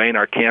Fort Wayne,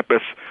 our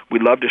campus.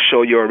 We'd love to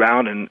show you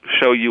around and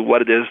show you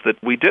what it is that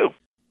we do.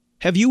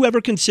 Have you ever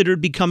considered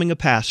becoming a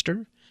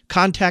pastor?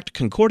 Contact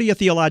Concordia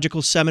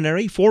Theological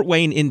Seminary, Fort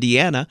Wayne,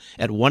 Indiana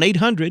at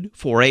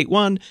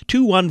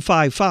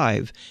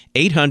 1-800-481-2155,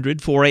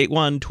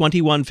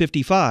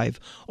 800-481-2155,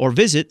 or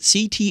visit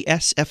ctsfw.edu.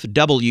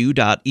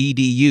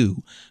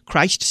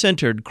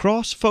 Christ-centered,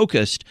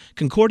 cross-focused,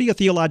 Concordia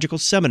Theological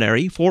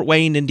Seminary, Fort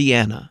Wayne,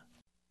 Indiana.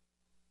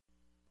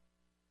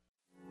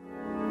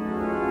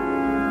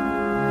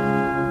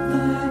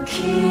 The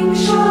King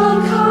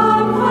shall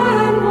come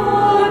when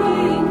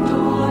morning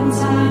dawns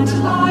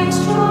and light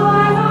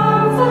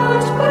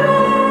triumphant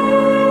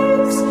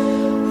breaks,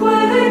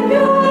 when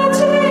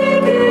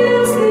beauty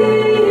gives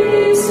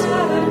the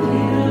eastern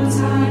hills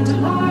and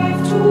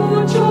life to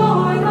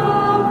joy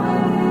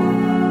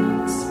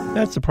awakes.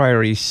 That's the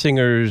Priory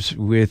Singers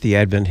with the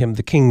Advent hymn,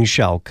 The King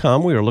Shall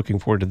Come. We are looking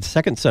forward to the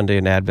second Sunday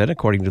in Advent,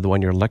 according to the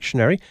one-year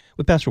lectionary,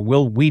 with Pastor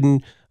Will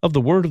Weedon of The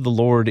Word of the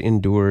Lord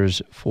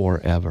Endures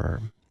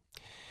Forever.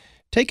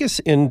 Take us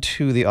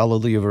into the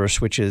Alleluia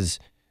verse, which is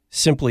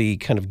simply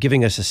kind of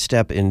giving us a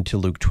step into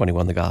Luke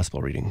 21, the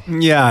gospel reading.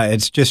 Yeah,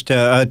 it's just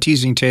a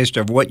teasing taste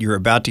of what you're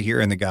about to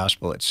hear in the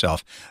gospel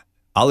itself.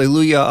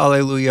 Alleluia,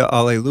 alleluia,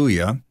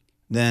 alleluia.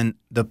 Then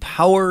the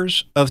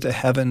powers of the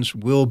heavens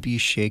will be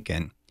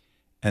shaken,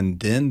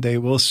 and then they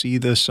will see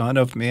the Son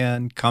of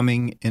Man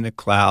coming in a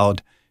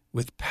cloud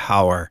with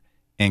power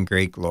and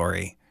great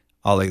glory.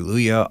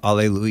 Alleluia,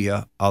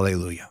 alleluia,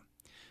 alleluia.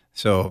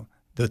 So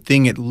the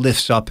thing it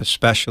lifts up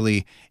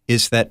especially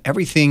is that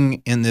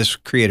everything in this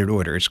created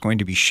order is going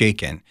to be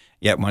shaken.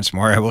 Yet once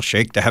more I will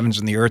shake the heavens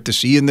and the earth, the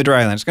sea and the dry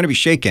land. It's going to be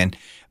shaken.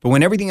 But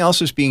when everything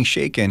else is being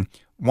shaken,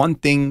 one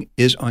thing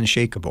is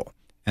unshakable,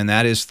 and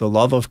that is the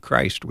love of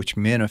Christ, which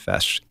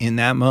manifests in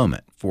that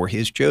moment for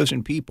his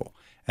chosen people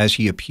as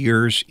he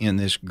appears in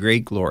this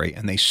great glory,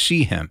 and they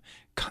see him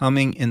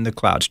coming in the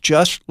clouds,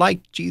 just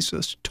like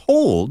Jesus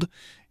told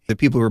the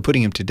people who were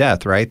putting him to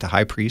death, right, the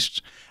high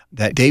priests,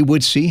 that they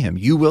would see him.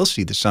 You will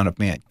see the Son of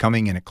Man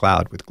coming in a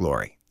cloud with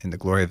glory, in the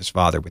glory of his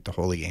Father with the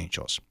holy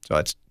angels. So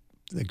that's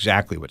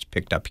exactly what's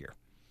picked up here.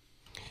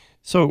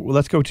 So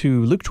let's go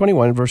to Luke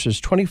 21,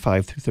 verses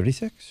 25 through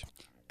 36.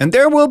 And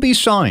there will be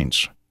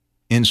signs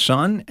in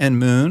sun and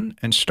moon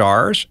and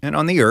stars and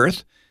on the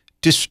earth,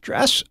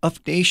 distress of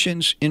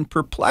nations in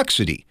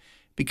perplexity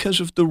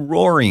because of the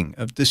roaring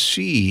of the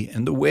sea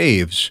and the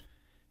waves,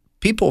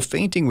 people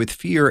fainting with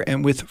fear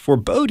and with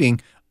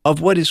foreboding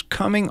of what is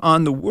coming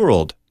on the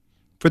world.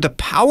 For the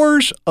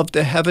powers of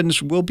the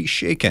heavens will be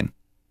shaken.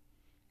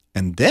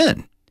 And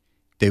then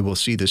they will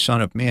see the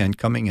Son of Man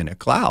coming in a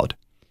cloud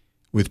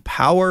with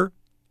power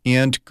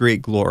and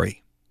great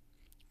glory.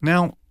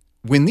 Now,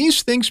 when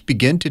these things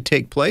begin to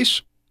take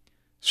place,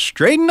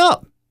 straighten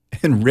up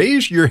and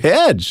raise your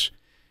heads,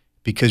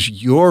 because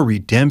your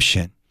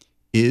redemption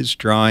is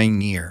drawing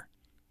near.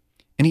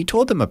 And he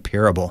told them a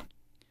parable.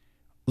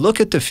 Look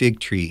at the fig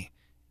tree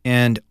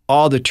and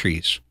all the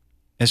trees.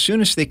 As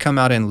soon as they come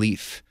out in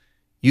leaf,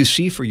 you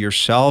see for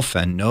yourself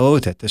and know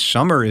that the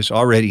summer is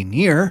already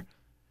near.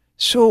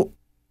 So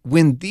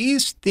when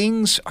these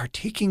things are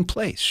taking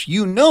place,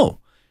 you know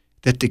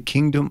that the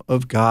kingdom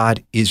of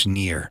God is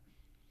near.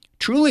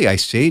 Truly I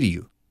say to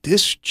you,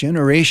 this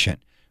generation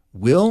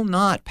will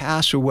not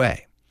pass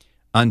away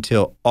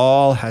until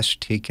all has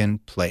taken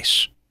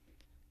place.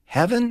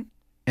 Heaven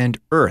and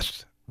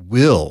earth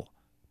will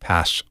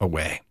pass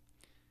away,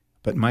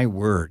 but my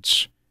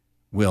words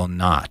will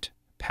not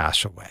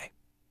pass away.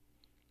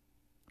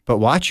 But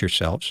watch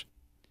yourselves,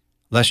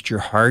 lest your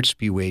hearts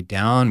be weighed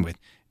down with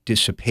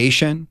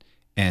dissipation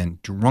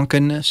and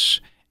drunkenness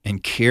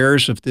and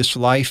cares of this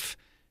life,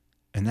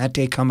 and that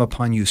day come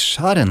upon you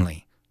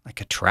suddenly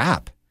like a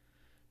trap.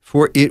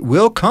 For it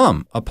will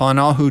come upon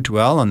all who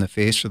dwell on the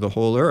face of the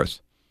whole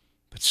earth.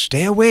 But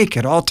stay awake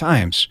at all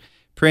times,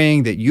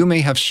 praying that you may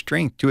have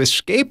strength to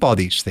escape all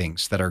these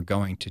things that are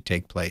going to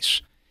take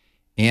place,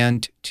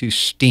 and to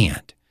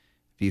stand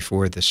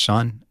before the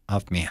Son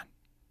of Man.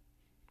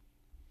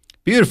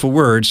 Beautiful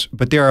words,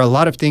 but there are a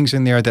lot of things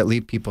in there that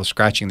leave people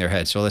scratching their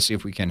heads. So let's see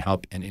if we can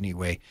help in any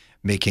way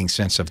making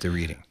sense of the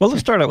reading. Well,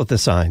 let's start out with the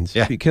signs,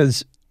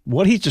 because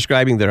what he's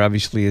describing there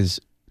obviously is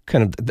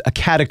kind of a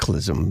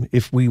cataclysm.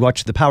 If we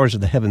watch the powers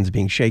of the heavens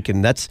being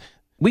shaken,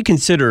 we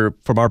consider,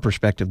 from our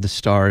perspective, the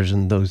stars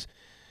and those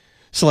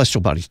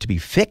celestial bodies to be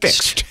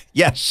fixed.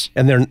 Yes.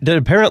 And they're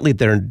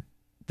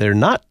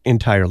not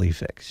entirely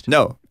fixed.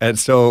 No. And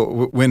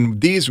so when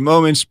these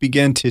moments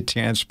begin to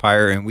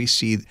transpire and we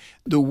see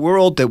the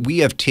world that we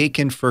have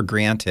taken for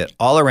granted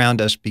all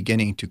around us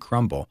beginning to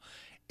crumble,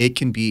 it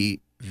can be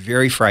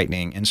very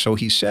frightening. And so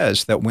he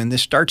says that when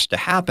this starts to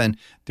happen,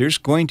 there's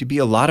going to be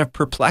a lot of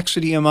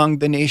perplexity among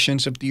the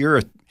nations of the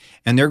earth.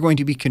 And they're going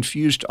to be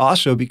confused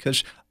also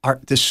because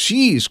the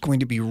sea is going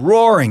to be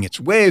roaring, its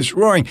waves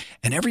roaring,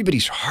 and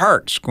everybody's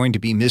heart's going to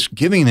be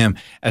misgiving them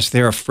as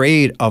they're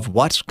afraid of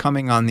what's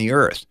coming on the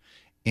earth.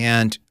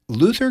 And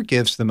Luther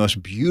gives the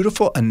most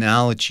beautiful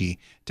analogy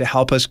to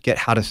help us get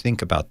how to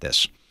think about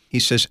this. He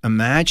says,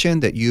 imagine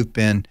that you've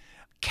been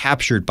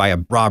captured by a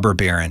robber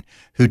baron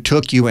who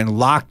took you and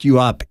locked you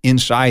up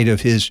inside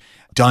of his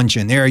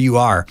dungeon. There you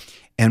are.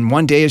 And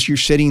one day as you're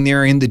sitting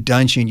there in the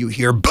dungeon, you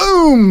hear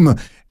boom,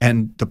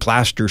 and the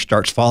plaster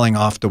starts falling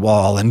off the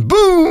wall, and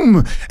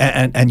boom,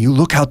 and you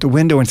look out the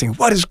window and think,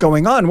 what is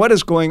going on? What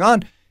is going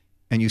on?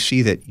 And you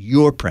see that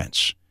your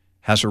prince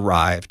has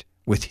arrived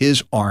with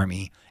his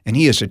army, and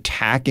he is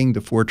attacking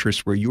the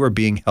fortress where you are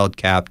being held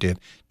captive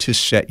to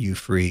set you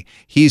free.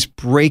 He's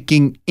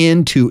breaking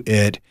into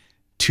it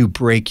to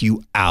break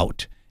you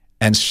out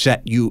and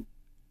set you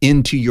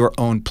into your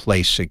own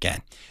place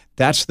again.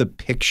 That's the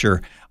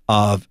picture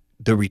of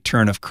the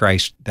return of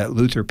Christ that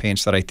Luther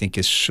paints that I think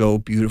is so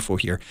beautiful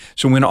here.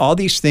 So when all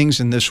these things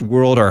in this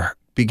world are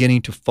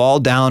beginning to fall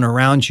down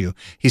around you,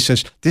 he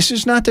says, this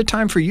is not the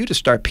time for you to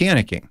start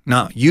panicking.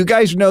 Now, you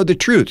guys know the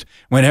truth.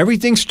 When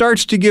everything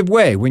starts to give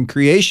way, when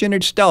creation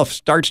itself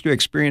starts to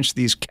experience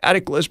these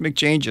cataclysmic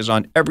changes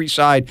on every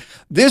side,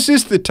 this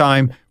is the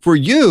time for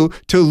you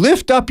to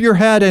lift up your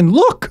head and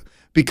look,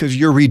 because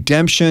your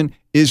redemption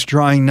is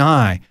drawing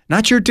nigh.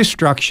 Not your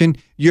destruction,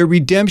 your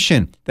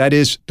redemption. That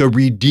is the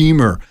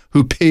Redeemer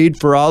who paid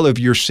for all of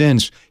your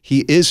sins.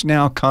 He is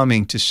now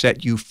coming to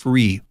set you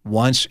free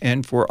once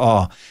and for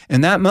all.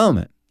 In that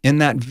moment, in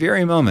that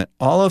very moment,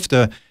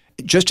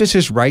 just as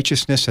his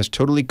righteousness has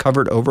totally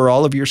covered over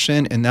all of your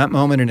sin, in that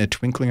moment, in a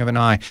twinkling of an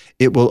eye,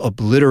 it will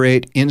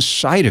obliterate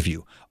inside of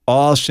you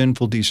all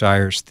sinful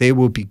desires. They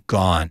will be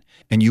gone,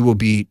 and you will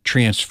be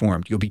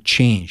transformed. You'll be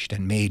changed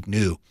and made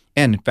new,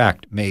 and in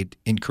fact, made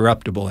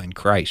incorruptible in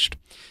Christ.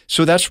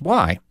 So that's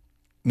why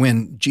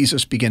when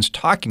Jesus begins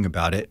talking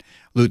about it,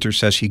 Luther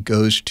says he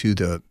goes to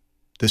the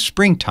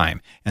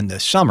springtime and the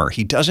summer.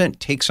 He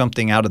doesn't take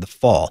something out of the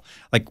fall.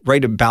 Like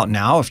right about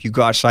now, if you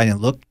go outside and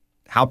look,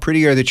 how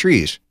pretty are the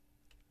trees?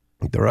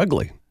 They're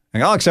ugly.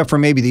 All except for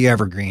maybe the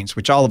evergreens,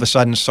 which all of a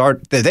sudden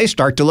start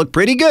to look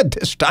pretty good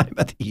this time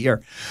of the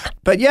year.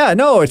 But yeah,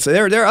 no,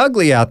 they're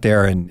ugly out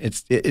there, and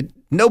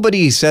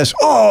nobody says,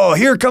 "Oh,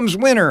 here comes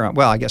winter."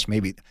 Well, I guess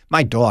maybe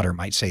my daughter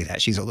might say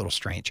that. She's a little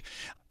strange,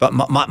 but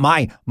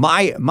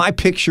my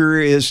picture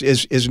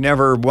is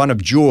never one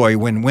of joy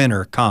when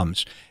winter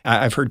comes.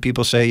 I've heard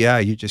people say, "Yeah,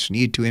 you just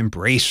need to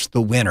embrace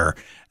the winter,"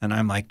 and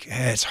I'm like,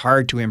 it's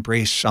hard to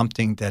embrace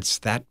something that's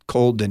that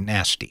cold and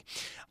nasty.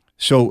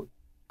 So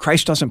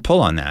Christ doesn't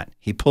pull on that.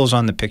 He pulls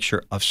on the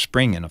picture of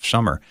spring and of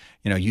summer.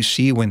 You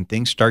see when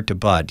things start to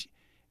bud.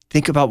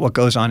 Think about what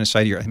goes on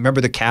inside your. Remember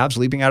the calves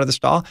leaping out of the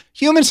stall?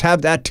 Humans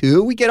have that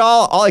too. We get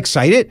all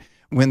excited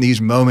when these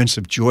moments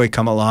of joy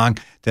come along,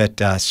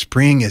 that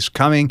spring is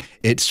coming.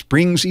 It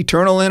springs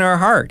eternal in our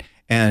heart,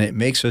 and it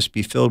makes us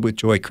be filled with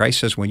joy. Christ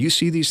says, when you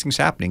see these things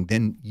happening,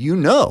 then you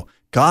know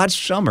God's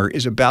summer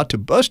is about to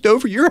bust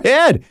over your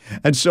head.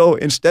 And so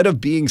instead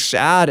of being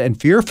sad and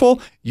fearful,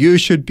 you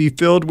should be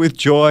filled with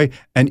joy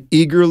and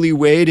eagerly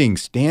waiting.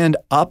 Stand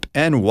up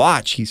and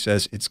watch. He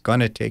says it's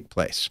going to take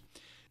place.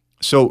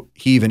 So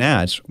he even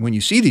adds, when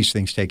you see these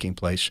things taking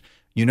place,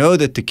 you know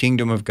that the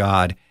kingdom of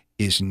God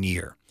is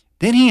near.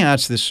 Then he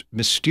adds this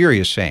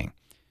mysterious saying,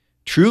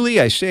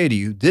 truly I say to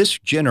you, this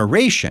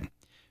generation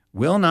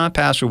will not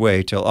pass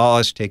away till all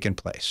has taken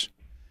place.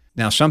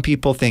 Now, some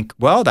people think,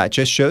 well, that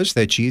just shows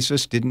that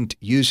Jesus didn't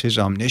use his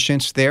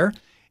omniscience there,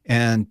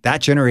 and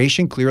that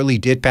generation clearly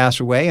did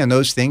pass away, and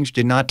those things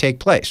did not take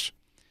place.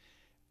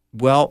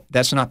 Well,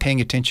 that's not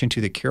paying attention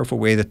to the careful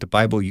way that the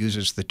Bible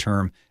uses the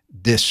term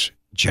this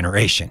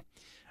generation.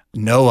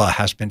 Noah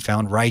has been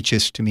found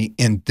righteous to me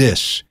in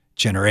this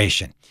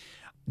generation.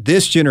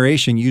 This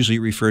generation usually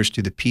refers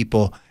to the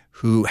people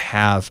who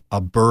have a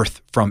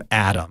birth from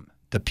Adam.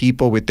 The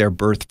people with their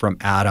birth from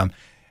Adam,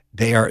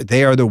 they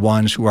are the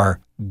ones who are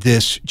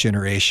this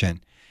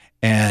generation.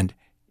 And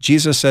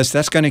Jesus says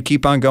that's going to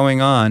keep on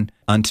going on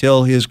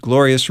until his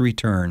glorious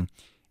return.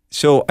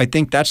 So I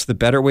think that's the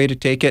better way to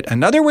take it.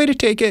 Another way to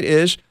take it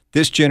is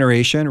this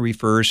generation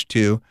refers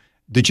to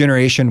the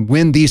generation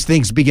when these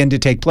things begin to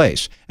take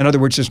place. In other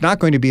words, it's not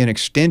going to be an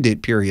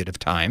extended period of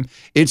time.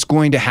 It's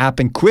going to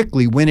happen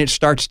quickly when it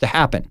starts to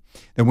happen.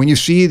 And when you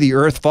see the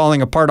earth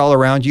falling apart all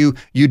around you,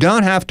 you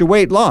don't have to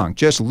wait long.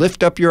 Just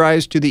lift up your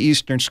eyes to the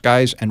eastern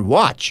skies and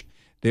watch.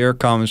 There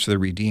comes the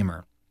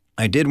Redeemer.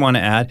 I did want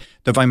to add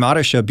the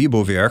Weimarische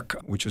Bibelwerk,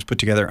 which was put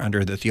together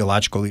under the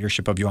theological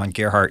leadership of Johann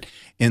Gerhardt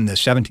in the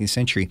 17th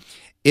century.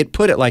 It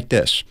put it like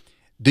this.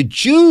 The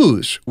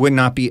Jews would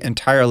not be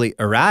entirely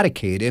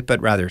eradicated,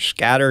 but rather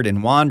scattered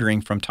and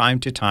wandering from time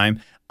to time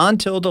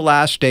until the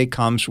last day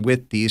comes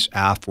with these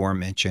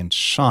aforementioned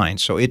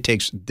signs. So it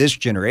takes this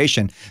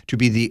generation to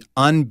be the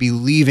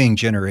unbelieving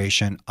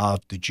generation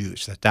of the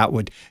Jews, that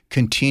would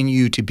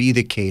continue to be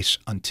the case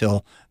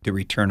until the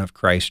return of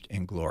Christ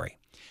in glory.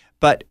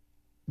 But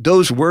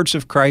those words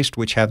of Christ,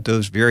 which have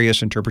those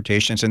various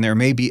interpretations, and there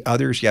may be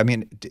others. Yeah, I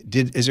mean,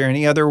 is there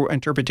any other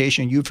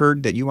interpretation you've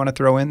heard that you want to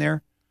throw in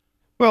there?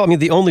 Well, I mean,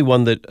 the only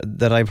one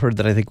that I've heard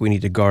that I think we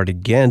need to guard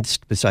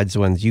against, besides the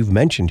ones you've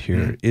mentioned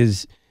here,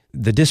 is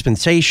the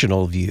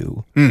dispensational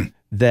view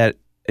that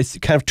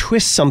it kind of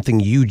twists something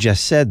you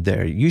just said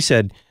there. You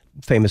said,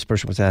 famous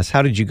person was asked,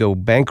 how did you go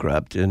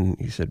bankrupt? And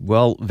he said,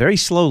 well, very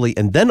slowly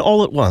and then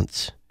all at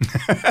once.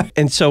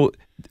 And so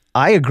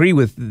I agree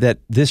with that.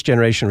 This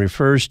generation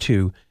refers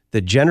to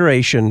the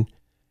generation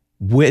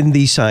when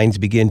these signs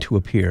begin to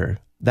appear.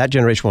 That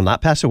generation will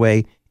not pass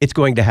away. It's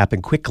going to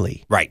happen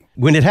quickly. Right.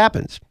 When it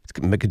happens.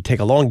 It could take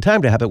a long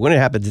time to happen. When it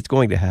happens, it's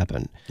going to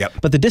happen. Yep.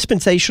 But the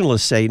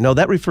dispensationalists say, no,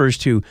 that refers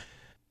to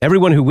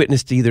everyone who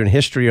witnessed either in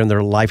history or in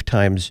their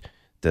lifetimes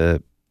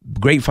the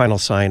great final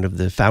sign of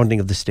the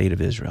founding of the state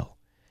of Israel.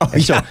 Oh,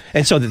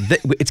 and so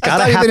it's got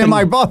to happen. Even in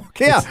my book.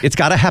 Yeah. It's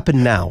got to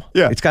happen now.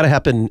 Yeah. It's got to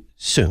happen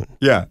soon.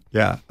 Yeah.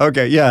 Yeah.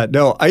 Okay. Yeah.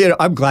 No,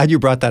 I'm glad you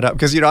brought that up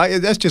because,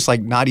 that's just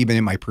like not even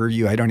in my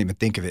purview. I don't even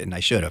think of it, and I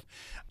should have.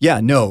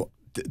 Yeah. No,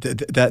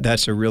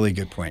 that's a really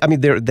good point. I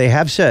mean, they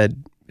have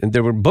said, and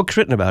there were books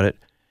written about it,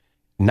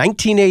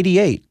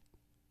 1988.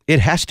 It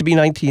has to be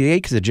 1988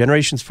 because the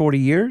generation's 40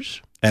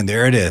 years. And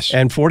there it is.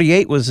 And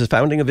 48 was the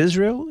founding of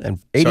Israel, and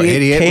 88, So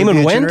 88 came would be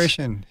and a went.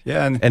 generation.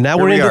 Yeah, And now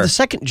here we're we into are. the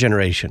second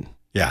generation.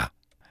 Yeah.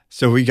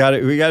 So we got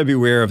to be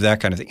aware of that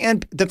kind of thing.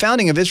 And the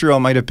founding of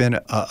Israel might have been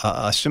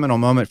a seminal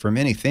moment for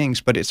many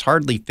things, but it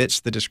hardly fits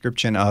the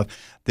description of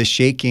the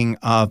shaking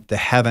of the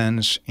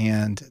heavens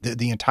and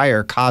the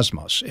entire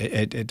cosmos.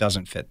 It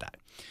doesn't fit that.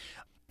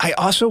 I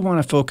also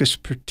want to focus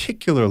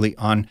particularly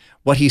on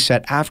what he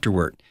said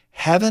afterward.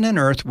 Heaven and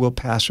earth will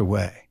pass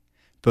away,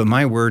 but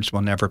my words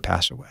will never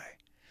pass away.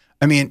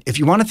 I mean, if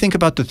you want to think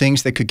about the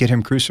things that could get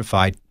him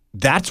crucified,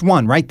 that's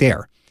one right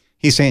there.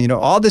 He's saying,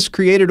 all this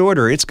created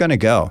order, it's going to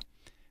go.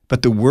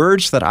 But the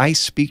words that I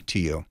speak to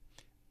you,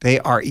 they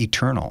are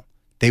eternal.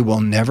 They will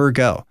never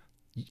go.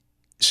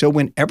 So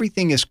when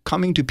everything is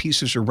coming to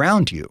pieces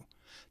around you,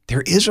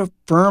 there is a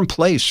firm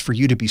place for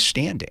you to be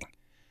standing.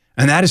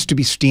 And that is to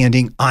be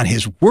standing on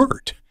his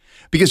word.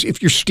 Because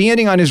if you're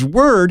standing on his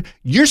word,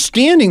 you're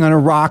standing on a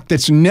rock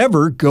that's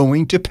never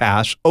going to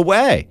pass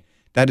away.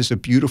 That is a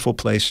beautiful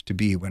place to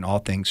be when all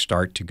things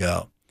start to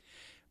go.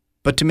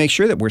 But to make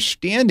sure that we're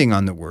standing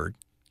on the word,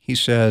 he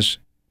says,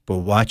 but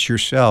watch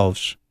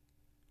yourselves,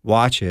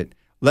 watch it,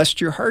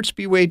 lest your hearts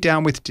be weighed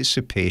down with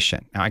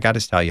dissipation. Now, I got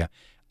to tell you,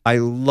 I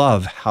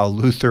love how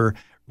Luther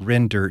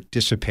rendered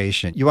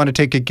dissipation. You want to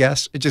take a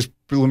guess? It just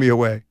blew me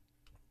away.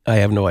 I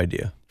have no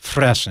idea.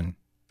 Fressen.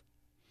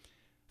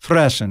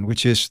 Fressen,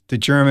 which is the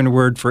German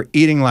word for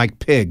eating like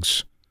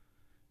pigs,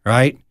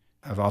 right?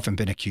 I've often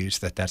been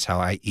accused that that's how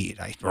I eat.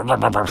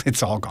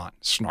 It's all gone.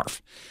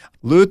 Snarf.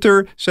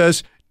 Luther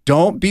says,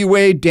 don't be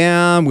weighed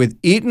down with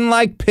eating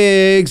like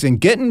pigs and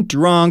getting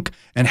drunk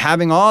and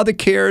having all the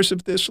cares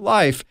of this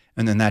life.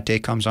 And then that day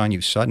comes on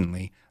you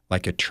suddenly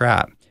like a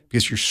trap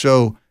because you're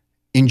so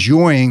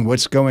enjoying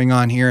what's going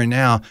on here and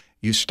now.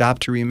 You stop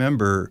to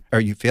remember,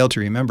 or you fail to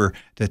remember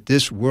that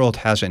this world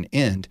has an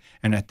end.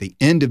 And at the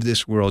end of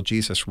this world,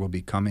 Jesus will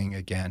be coming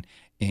again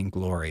in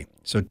glory.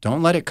 So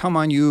don't let it come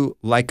on you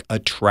like a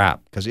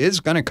trap, because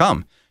it's going to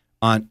come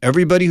on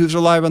everybody who's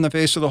alive on the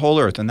face of the whole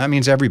earth. And that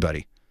means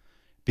everybody,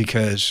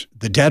 because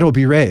the dead will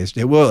be raised.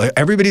 It will.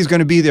 Everybody's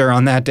going to be there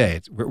on that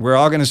day. We're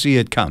all going to see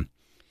it come.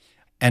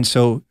 And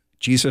so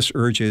Jesus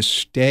urges,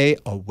 stay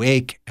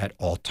awake at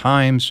all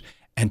times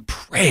and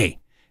pray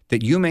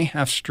that you may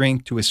have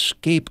strength to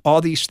escape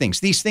all these things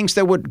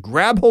that would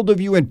grab hold of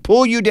you and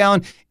pull you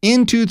down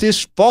into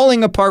this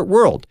falling apart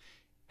world.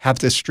 Have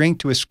the strength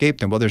to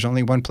escape them. Well, there's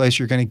only one place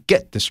you're going to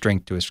get the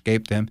strength to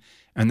escape them,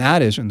 and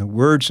that is in the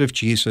words of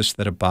Jesus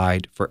that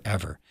abide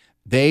forever.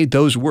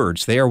 Those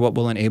words, they are what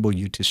will enable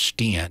you to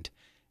stand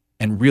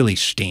and really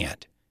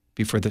stand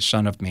before the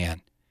Son of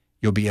Man.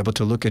 You'll be able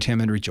to look at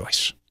him and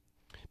rejoice.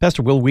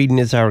 Pastor Will Weedon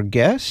is our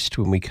guest.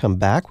 When we come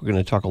back, we're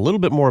going to talk a little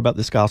bit more about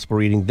this gospel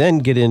reading, then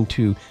get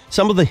into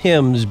some of the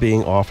hymns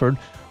being offered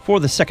for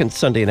the second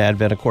Sunday in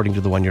Advent according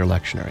to the one-year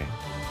lectionary.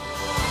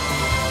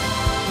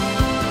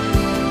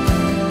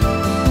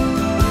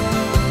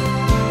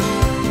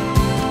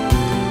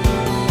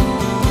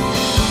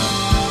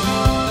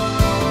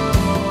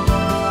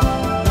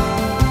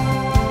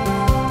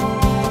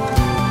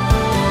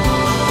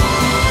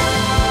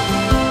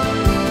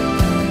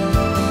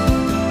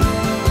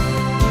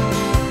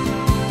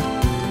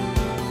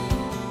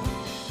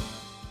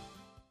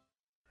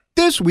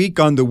 This week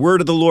on The Word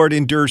of the Lord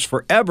Endures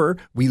Forever,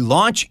 we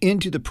launch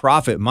into the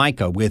prophet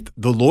Micah with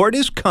The Lord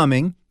is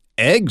coming,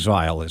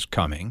 exile is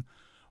coming,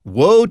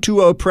 woe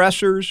to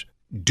oppressors,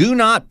 do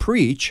not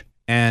preach,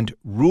 and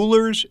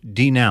rulers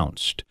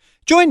denounced.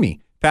 Join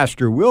me,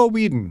 Pastor Will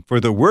Weedon,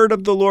 for The Word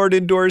of the Lord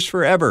Endures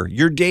Forever,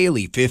 your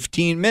daily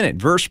 15-minute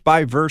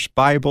verse-by-verse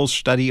Bible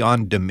study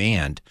on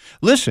demand.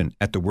 Listen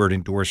at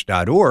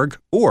thewordendures.org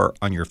or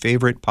on your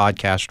favorite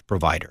podcast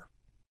provider.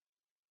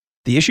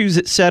 The Issues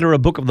Etc.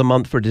 Book of the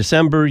Month for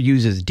December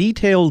uses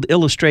detailed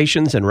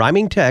illustrations and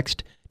rhyming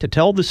text to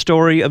tell the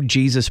story of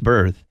Jesus'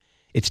 birth.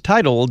 It's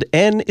titled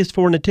N is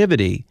for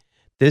Nativity.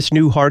 This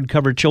new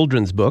hardcover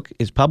children's book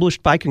is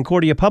published by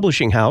Concordia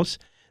Publishing House.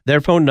 Their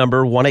phone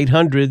number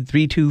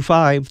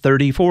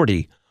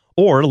 1-800-325-3040.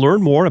 Or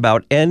learn more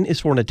about N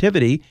is for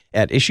Nativity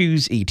at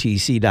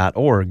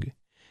issuesetc.org.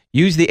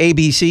 Use the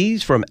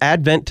ABCs from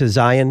Advent to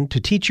Zion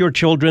to teach your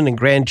children and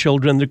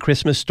grandchildren the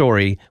Christmas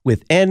story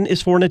with N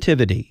is for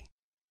Nativity.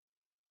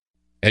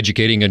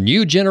 Educating a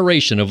new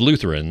generation of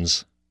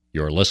Lutherans.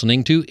 You're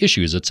listening to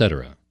Issues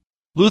Etc.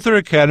 Luther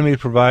Academy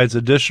provides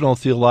additional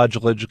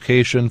theological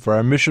education for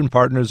our mission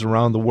partners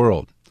around the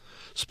world,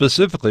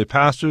 specifically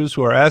pastors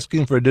who are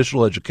asking for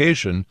additional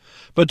education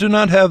but do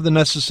not have the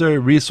necessary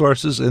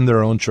resources in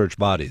their own church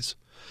bodies.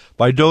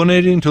 By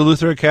donating to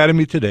Luther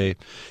Academy today,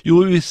 you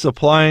will be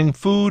supplying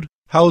food,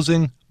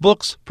 housing,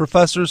 books,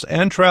 professors,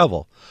 and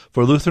travel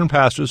for Lutheran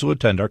pastors who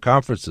attend our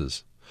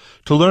conferences.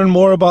 To learn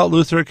more about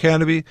Luther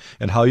Academy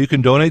and how you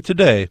can donate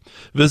today,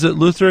 visit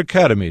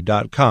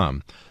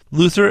lutheracademy.com.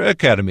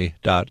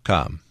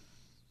 lutheracademy.com.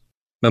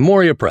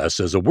 Memoria Press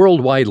is a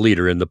worldwide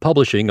leader in the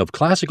publishing of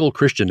classical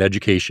Christian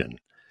education.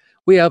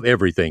 We have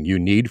everything you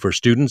need for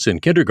students in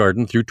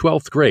kindergarten through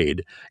 12th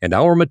grade, and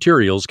our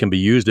materials can be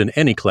used in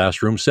any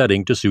classroom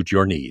setting to suit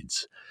your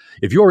needs.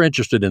 If you're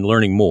interested in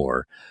learning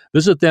more,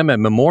 visit them at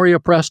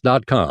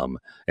memoriapress.com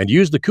and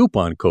use the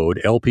coupon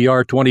code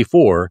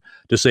LPR24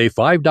 to save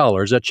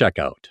 $5 at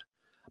checkout.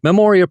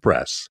 Memoria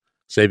Press,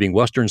 saving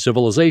Western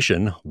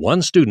civilization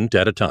one student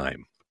at a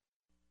time.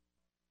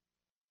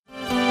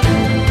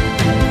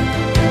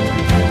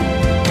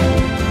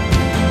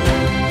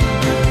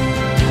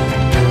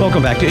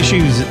 Welcome back to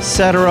Issues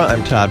Etc.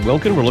 I'm Todd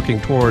Wilkin. We're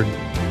looking toward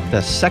the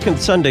second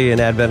Sunday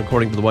in Advent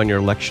according to the one-year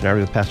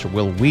lectionary with Pastor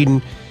Will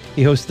Weedon.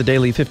 He hosts the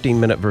daily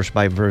 15-minute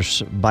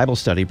verse-by-verse Bible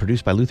study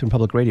produced by Lutheran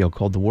Public Radio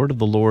called The Word of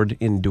the Lord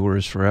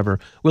Endures Forever.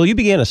 Will, you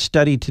began a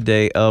study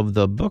today of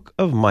the book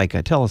of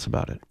Micah. Tell us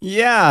about it.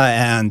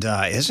 Yeah, and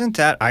isn't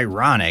that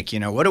ironic? You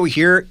know, what do we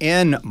hear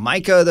in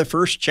Micah, the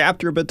first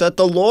chapter, but that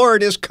the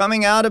Lord is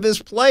coming out of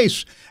his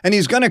place, and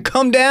he's going to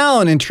come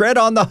down and tread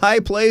on the high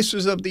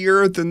places of the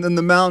earth, and then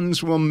the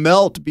mountains will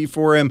melt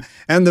before him,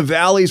 and the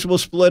valleys will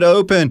split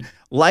open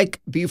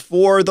like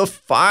before the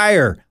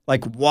fire,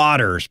 like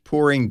waters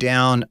pouring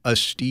down a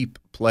steep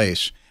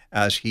place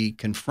as he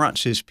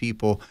confronts his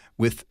people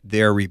with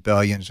their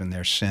rebellions and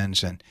their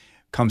sins and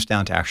comes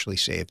down to actually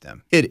save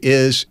them. It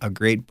is a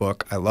great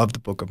book. I love the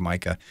book of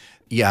Micah.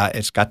 Yeah,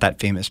 it's got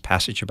that famous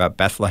passage about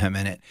Bethlehem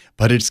in it,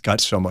 but it's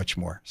got so much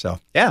more. So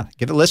yeah,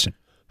 give it a listen.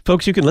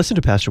 Folks, you can listen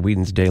to Pastor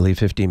Weedon's daily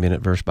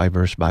 15-minute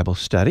verse-by-verse Bible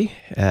study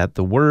at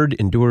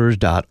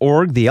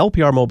thewordendures.org, the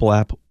LPR mobile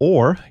app,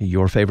 or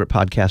your favorite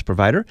podcast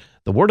provider.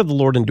 The Word of the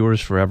Lord Endures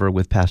Forever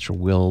with Pastor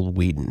Will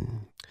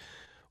Weedon.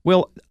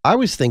 Well, I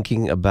was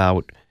thinking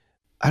about,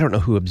 I don't know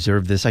who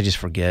observed this, I just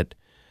forget.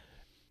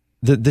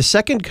 The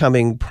second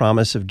coming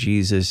promise of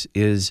Jesus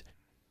is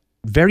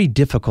very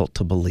difficult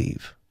to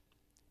believe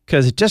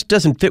because it just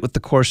doesn't fit with the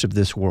course of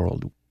this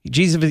world.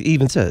 Jesus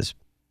even says,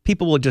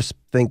 people will just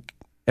think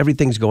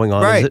everything's going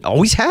on as it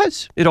always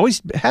has. It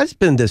always has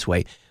been this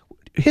way.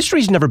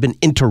 History's never been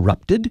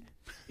interrupted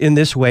in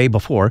this way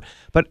before.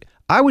 But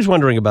I was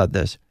wondering about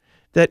this,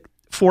 that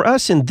for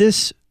us in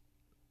this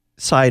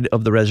side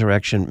of the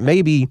resurrection,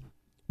 maybe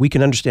we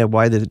can understand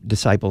why the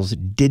disciples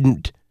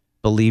didn't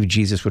believe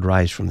Jesus would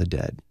rise from the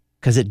dead,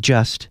 because it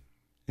just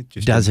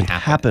doesn't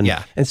happen.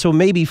 Yeah. And so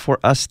maybe for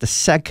us, the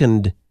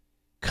second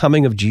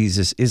coming of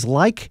Jesus is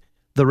like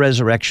the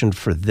resurrection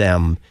for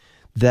them,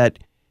 that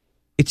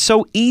it's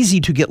so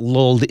easy to get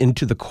lulled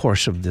into the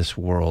course of this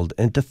world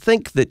and to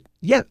think that,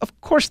 yeah,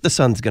 of course the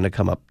sun's going to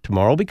come up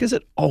tomorrow because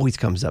it always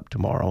comes up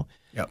tomorrow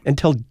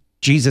until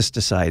Jesus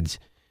decides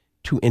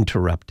to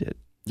interrupt it.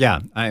 Yeah,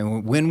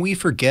 when we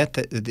forget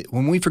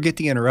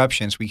the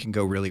interruptions, we can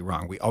go really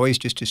wrong. We always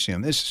just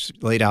assume, this is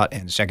laid out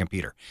in 2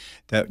 Peter,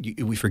 that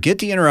we forget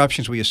the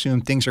interruptions. We assume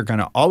things are going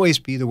to always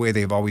be the way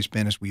they've always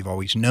been as we've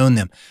always known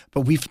them.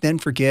 But we then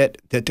forget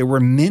that there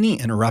were many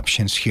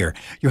interruptions here.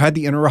 You had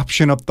the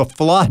interruption of the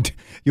flood.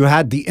 You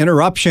had the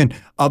interruption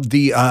of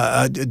the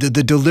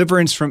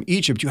deliverance from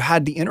Egypt. You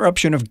had the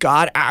interruption of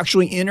God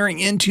actually entering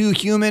into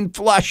human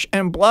flesh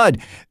and blood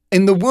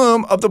in the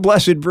womb of the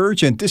Blessed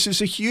Virgin. This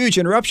is a huge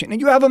interruption.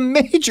 And you have a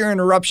major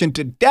interruption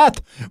to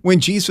death when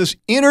Jesus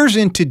enters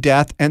into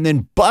death and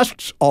then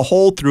busts a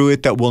hole through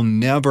it that will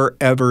never,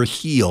 ever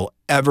heal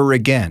ever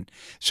again.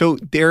 So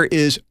there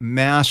is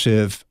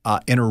massive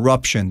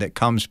interruption that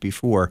comes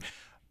before.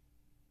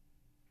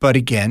 But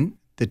again,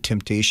 the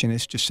temptation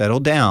is to settle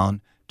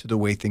down to the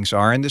way things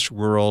are in this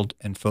world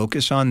and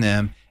focus on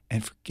them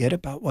and forget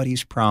about what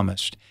he's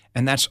promised.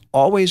 And that's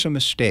always a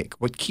mistake.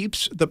 What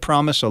keeps the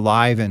promise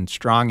alive and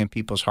strong in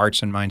people's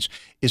hearts and minds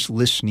is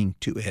listening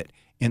to it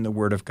in the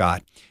Word of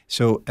God.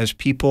 So as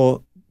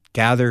people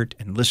gathered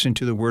and listened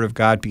to the Word of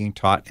God being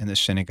taught in the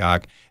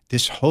synagogue,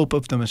 this hope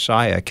of the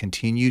Messiah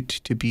continued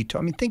to be taught.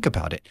 I mean, think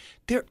about it.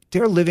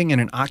 They're living in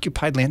an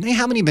occupied land. They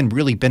haven't even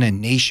really been a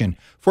nation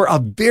for a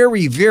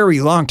very, very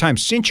long time,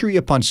 century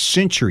upon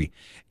century.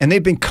 And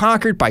they've been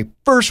conquered by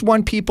first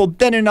one people,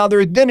 then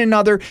another,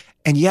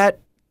 and yet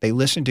they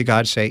listen to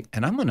God say,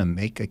 and I'm going to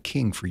make a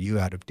king for you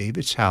out of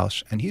David's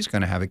house, and he's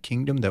going to have a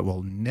kingdom that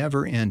will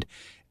never end.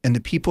 And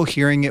the people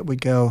hearing it would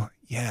go,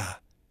 yeah,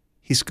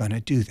 he's going to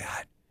do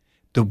that.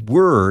 The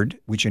word,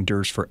 which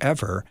endures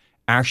forever,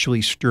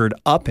 actually stirred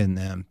up in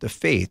them the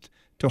faith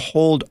to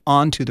hold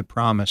on to the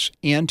promise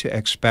and to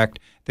expect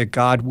that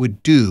God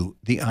would do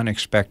the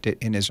unexpected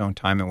in his own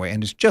time and way.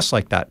 And it's just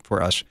like that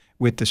for us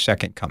with the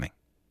second coming.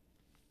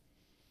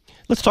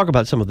 Let's talk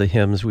about some of the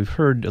hymns. We've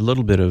heard a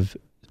little bit of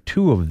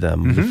two of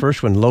them. Mm-hmm. The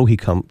first one, Lo, He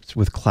Comes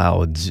with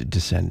Clouds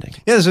Descending.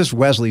 Yeah, this is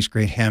Wesley's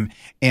great hymn,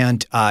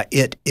 and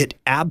it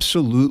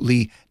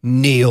absolutely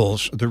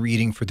nails the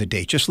reading for the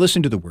day. Just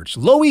listen to the words.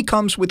 Lo, He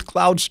comes with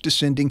clouds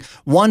descending,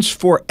 once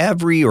for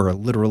every, or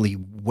literally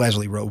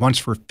Wesley wrote, once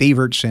for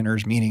favored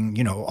sinners, meaning,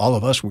 all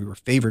of us, we were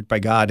favored by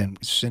God and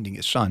sending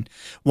his son.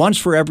 Once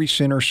for every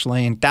sinner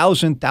slain,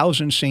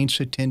 thousand saints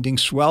attending,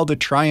 swell the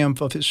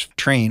triumph of his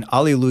train.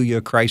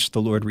 Alleluia, Christ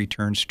the Lord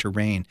returns to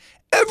reign.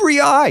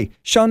 Every eye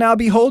shall now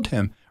behold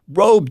him,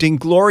 robed in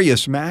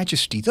glorious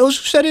majesty. Those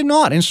who set it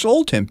not and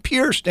sold him,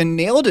 pierced and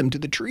nailed him to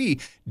the tree,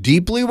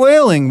 deeply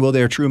wailing, will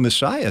their true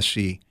Messiah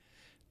see.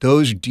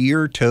 Those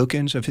dear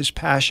tokens of his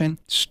passion,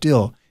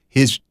 still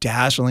his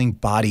dazzling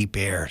body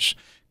bears,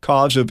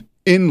 cause of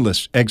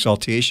endless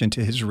exaltation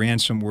to his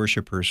ransom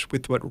worshippers.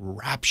 With what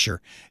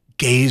rapture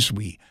gaze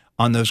we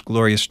on those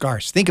glorious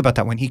stars. Think about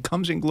that. When he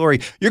comes in glory,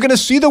 you're going to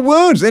see the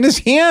wounds in his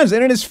hands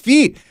and in his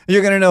feet. And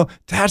you're going to know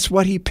that's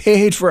what he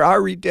paid for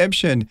our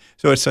redemption.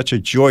 So it's such a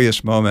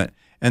joyous moment.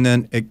 And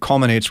then it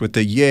culminates with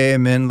the, yea,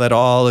 amen, let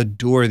all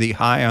adore thee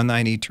high on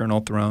thine eternal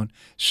throne.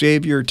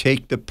 Savior,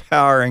 take the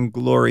power and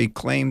glory,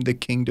 claim the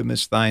kingdom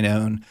as thine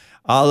own.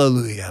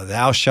 Alleluia,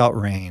 thou shalt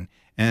reign,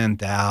 and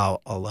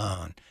thou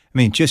alone. I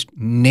mean, just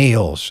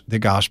nails the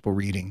gospel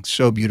reading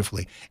so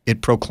beautifully.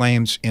 It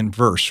proclaims in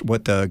verse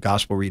what the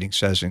gospel reading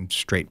says in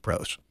straight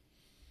prose.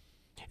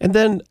 And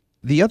then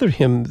the other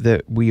hymn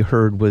that we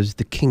heard was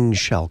The King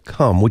Shall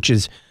Come, which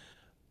has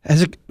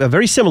a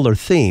very similar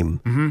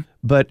theme,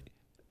 but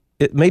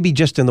it maybe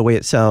just in the way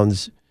it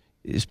sounds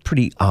is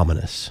pretty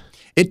ominous.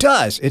 It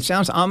does. It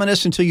sounds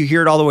ominous until you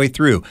hear it all the way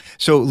through.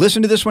 So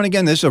listen to this one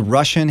again. This is a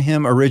Russian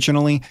hymn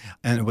originally,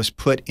 and it was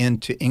put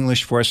into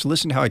English for us.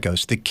 Listen to how it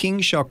goes. The king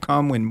shall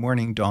come when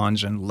morning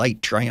dawns and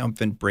light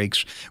triumphant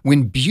breaks,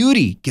 when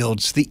beauty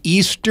gilds the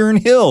eastern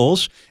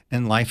hills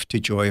and life to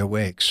joy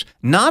awakes.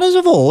 Not as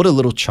of old, a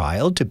little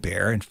child to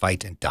bear and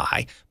fight and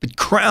die, but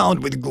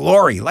crowned with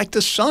glory like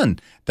the sun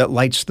that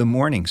lights the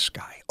morning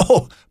sky.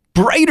 Oh,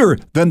 brighter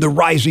than the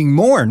rising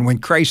morn when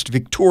Christ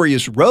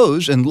victorious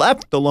rose and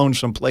left the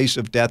lonesome place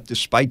of death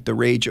despite the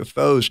rage of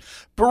foes.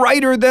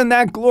 Brighter than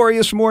that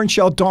glorious morn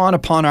shall dawn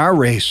upon our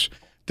race,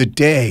 the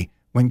day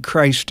when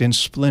Christ in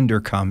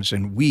splendor comes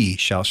and we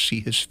shall see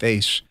his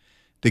face.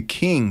 The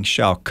King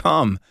shall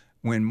come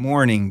when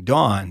morning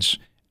dawns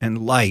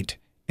and light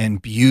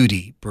and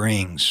beauty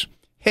brings.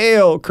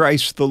 Hail,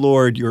 Christ the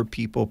Lord, your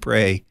people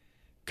pray.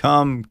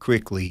 Come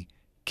quickly,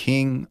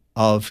 King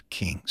of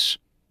kings.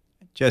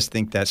 Just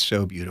think that's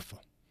so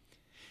beautiful.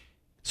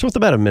 So with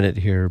about a minute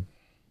here,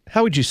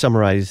 how would you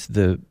summarize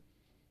the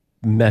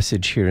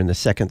message here in the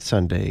second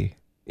Sunday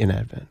in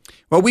Advent?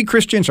 Well, we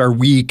Christians are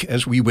weak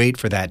as we wait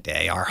for that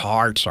day. Our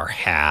hearts are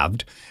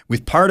halved.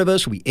 With part of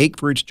us, we ache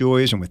for its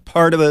joys, and with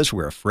part of us,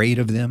 we're afraid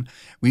of them.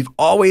 We've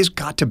always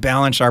got to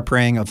balance our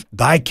praying of,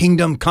 thy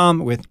kingdom come,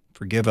 with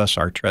forgive us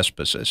our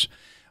trespasses.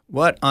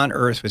 What on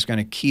earth is going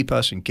to keep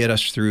us and get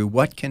us through?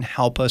 What can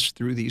help us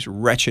through these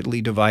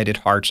wretchedly divided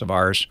hearts of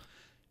ours?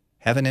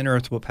 Heaven and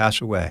earth will pass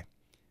away,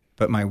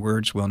 but my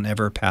words will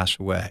never pass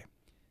away.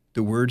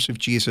 The words of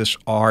Jesus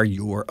are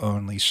your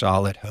only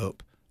solid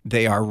hope.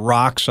 They are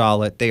rock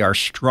solid. They are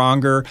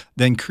stronger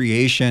than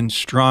creation,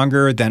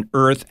 stronger than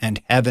earth and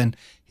heaven.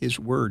 His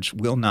words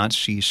will not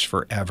cease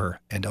forever,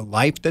 and a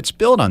life that's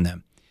built on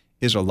them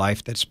is a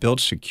life that's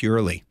built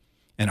securely,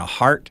 and a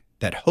heart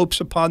that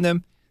hopes upon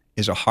them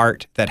is a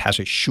heart that has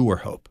a sure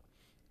hope.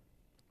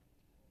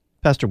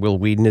 Pastor Will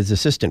Weedon is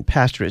assistant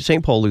pastor at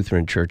St. Paul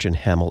Lutheran Church in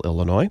Hamel,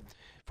 Illinois.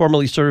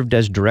 Formerly served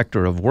as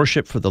director of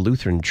worship for the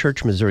Lutheran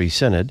Church Missouri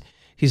Synod.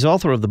 He's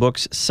author of the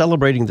books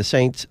Celebrating the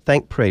Saints,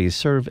 Thank, Praise,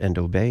 Serve, and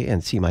Obey,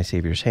 and See My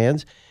Savior's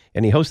Hands.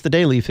 And he hosts the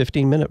daily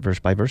 15-minute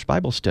verse-by-verse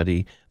Bible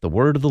study, The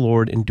Word of the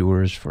Lord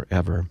Endures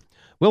Forever.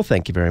 Will,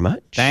 thank you very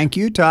much. Thank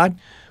you, Todd.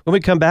 When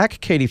we come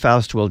back, Katie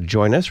Faust will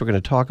join us. We're going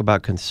to talk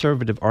about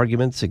conservative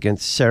arguments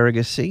against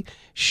surrogacy.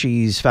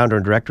 She's founder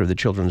and director of the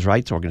children's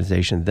rights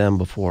organization, Them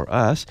Before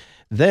Us.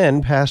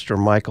 Then Pastor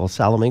Michael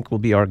Salamink will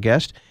be our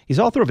guest. He's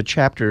author of a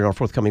chapter in our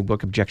forthcoming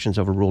book, Objections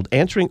Overruled,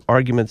 Answering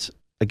Arguments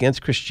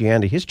Against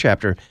Christianity. His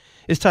chapter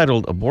is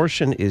titled,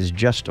 Abortion is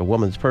Just a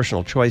Woman's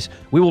Personal Choice.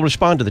 We will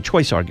respond to the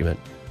choice argument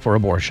for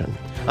abortion.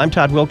 I'm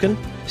Todd Wilkin.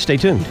 Stay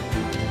tuned.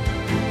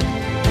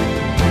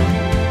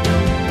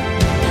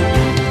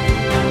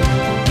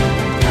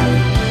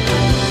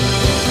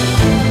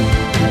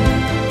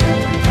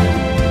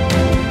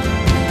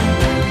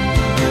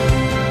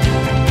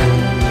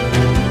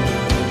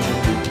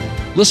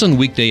 Listen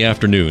weekday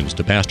afternoons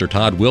to Pastor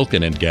Todd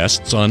Wilkin and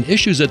guests on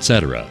Issues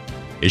Etc.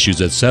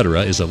 Issues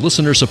Etc. is a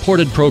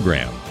listener-supported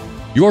program.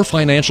 Your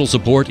financial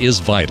support is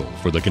vital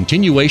for the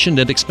continuation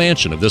and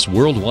expansion of this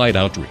worldwide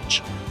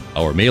outreach.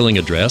 Our mailing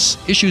address,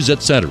 Issues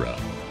Etc.,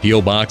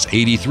 P.O. Box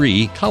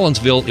 83,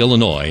 Collinsville,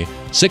 Illinois,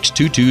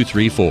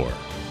 62234.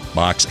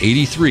 Box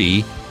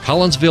 83,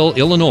 Collinsville,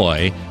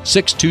 Illinois,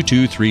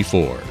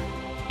 62234.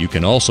 You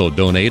can also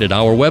donate at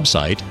our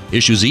website,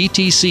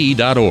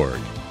 issuesetc.org.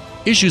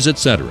 Issues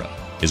Etc.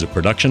 is a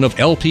production of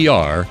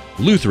LPR,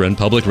 Lutheran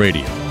Public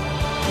Radio.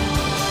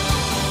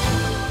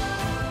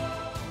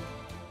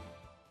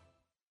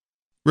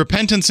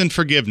 Repentance and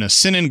forgiveness,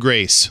 sin and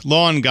grace,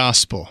 law and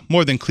gospel,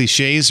 more than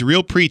cliches,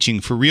 real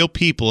preaching for real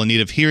people in need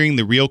of hearing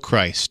the real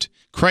Christ.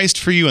 Christ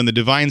for You and the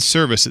Divine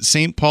Service at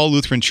St. Paul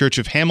Lutheran Church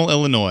of Hamel,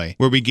 Illinois,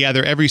 where we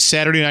gather every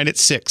Saturday night at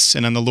 6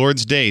 and on the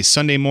Lord's Day,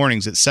 Sunday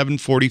mornings at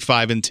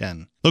 7:45 and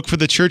 10. Look for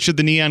the Church of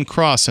the Neon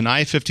Cross on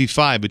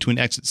I-55 between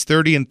exits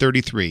 30 and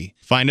 33.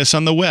 Find us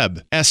on the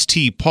web,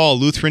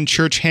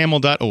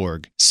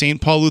 stpaullutheranchurchhamel.org.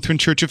 St. Paul Lutheran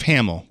Church of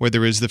Hamel, where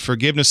there is the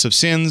forgiveness of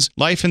sins,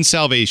 life, and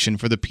salvation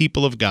for the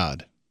people of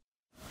God.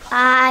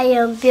 I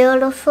am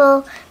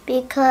beautiful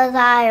because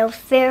I am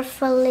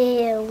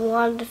fearfully and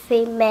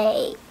wonderfully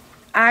made.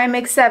 I am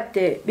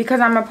accepted because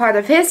I'm a part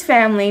of His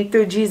family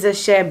through Jesus'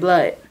 shed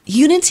blood.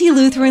 Unity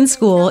Lutheran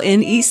School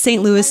in East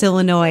St. Louis,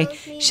 Illinois,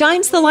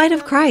 shines the light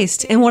of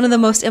Christ in one of the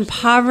most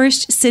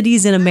impoverished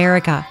cities in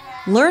America.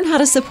 Learn how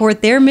to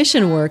support their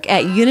mission work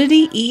at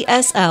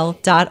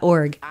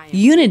unityesl.org.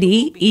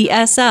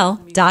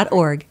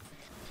 unityesl.org.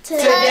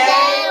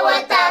 Today,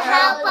 with the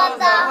help of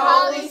the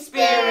Holy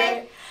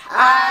Spirit,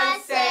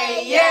 I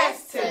say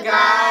yes to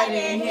God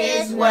and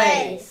His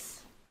ways.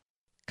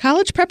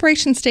 College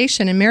Preparation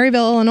Station in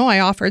Maryville, Illinois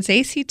offers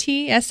ACT,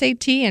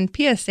 SAT, and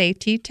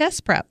PSAT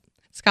test prep,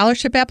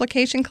 scholarship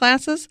application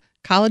classes,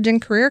 college and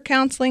career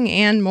counseling,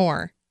 and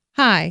more.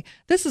 Hi,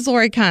 this is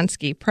Lori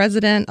Konski,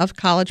 president of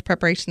College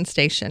Preparation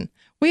Station.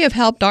 We have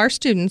helped our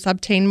students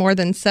obtain more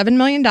than $7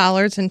 million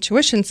in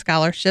tuition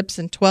scholarships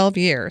in 12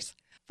 years.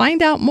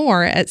 Find out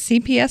more at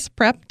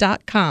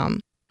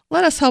cpsprep.com.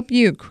 Let us help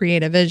you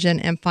create a vision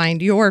and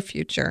find your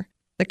future.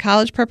 The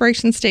College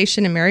Preparation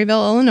Station in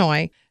Maryville,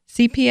 Illinois,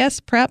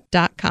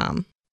 cpsprep.com.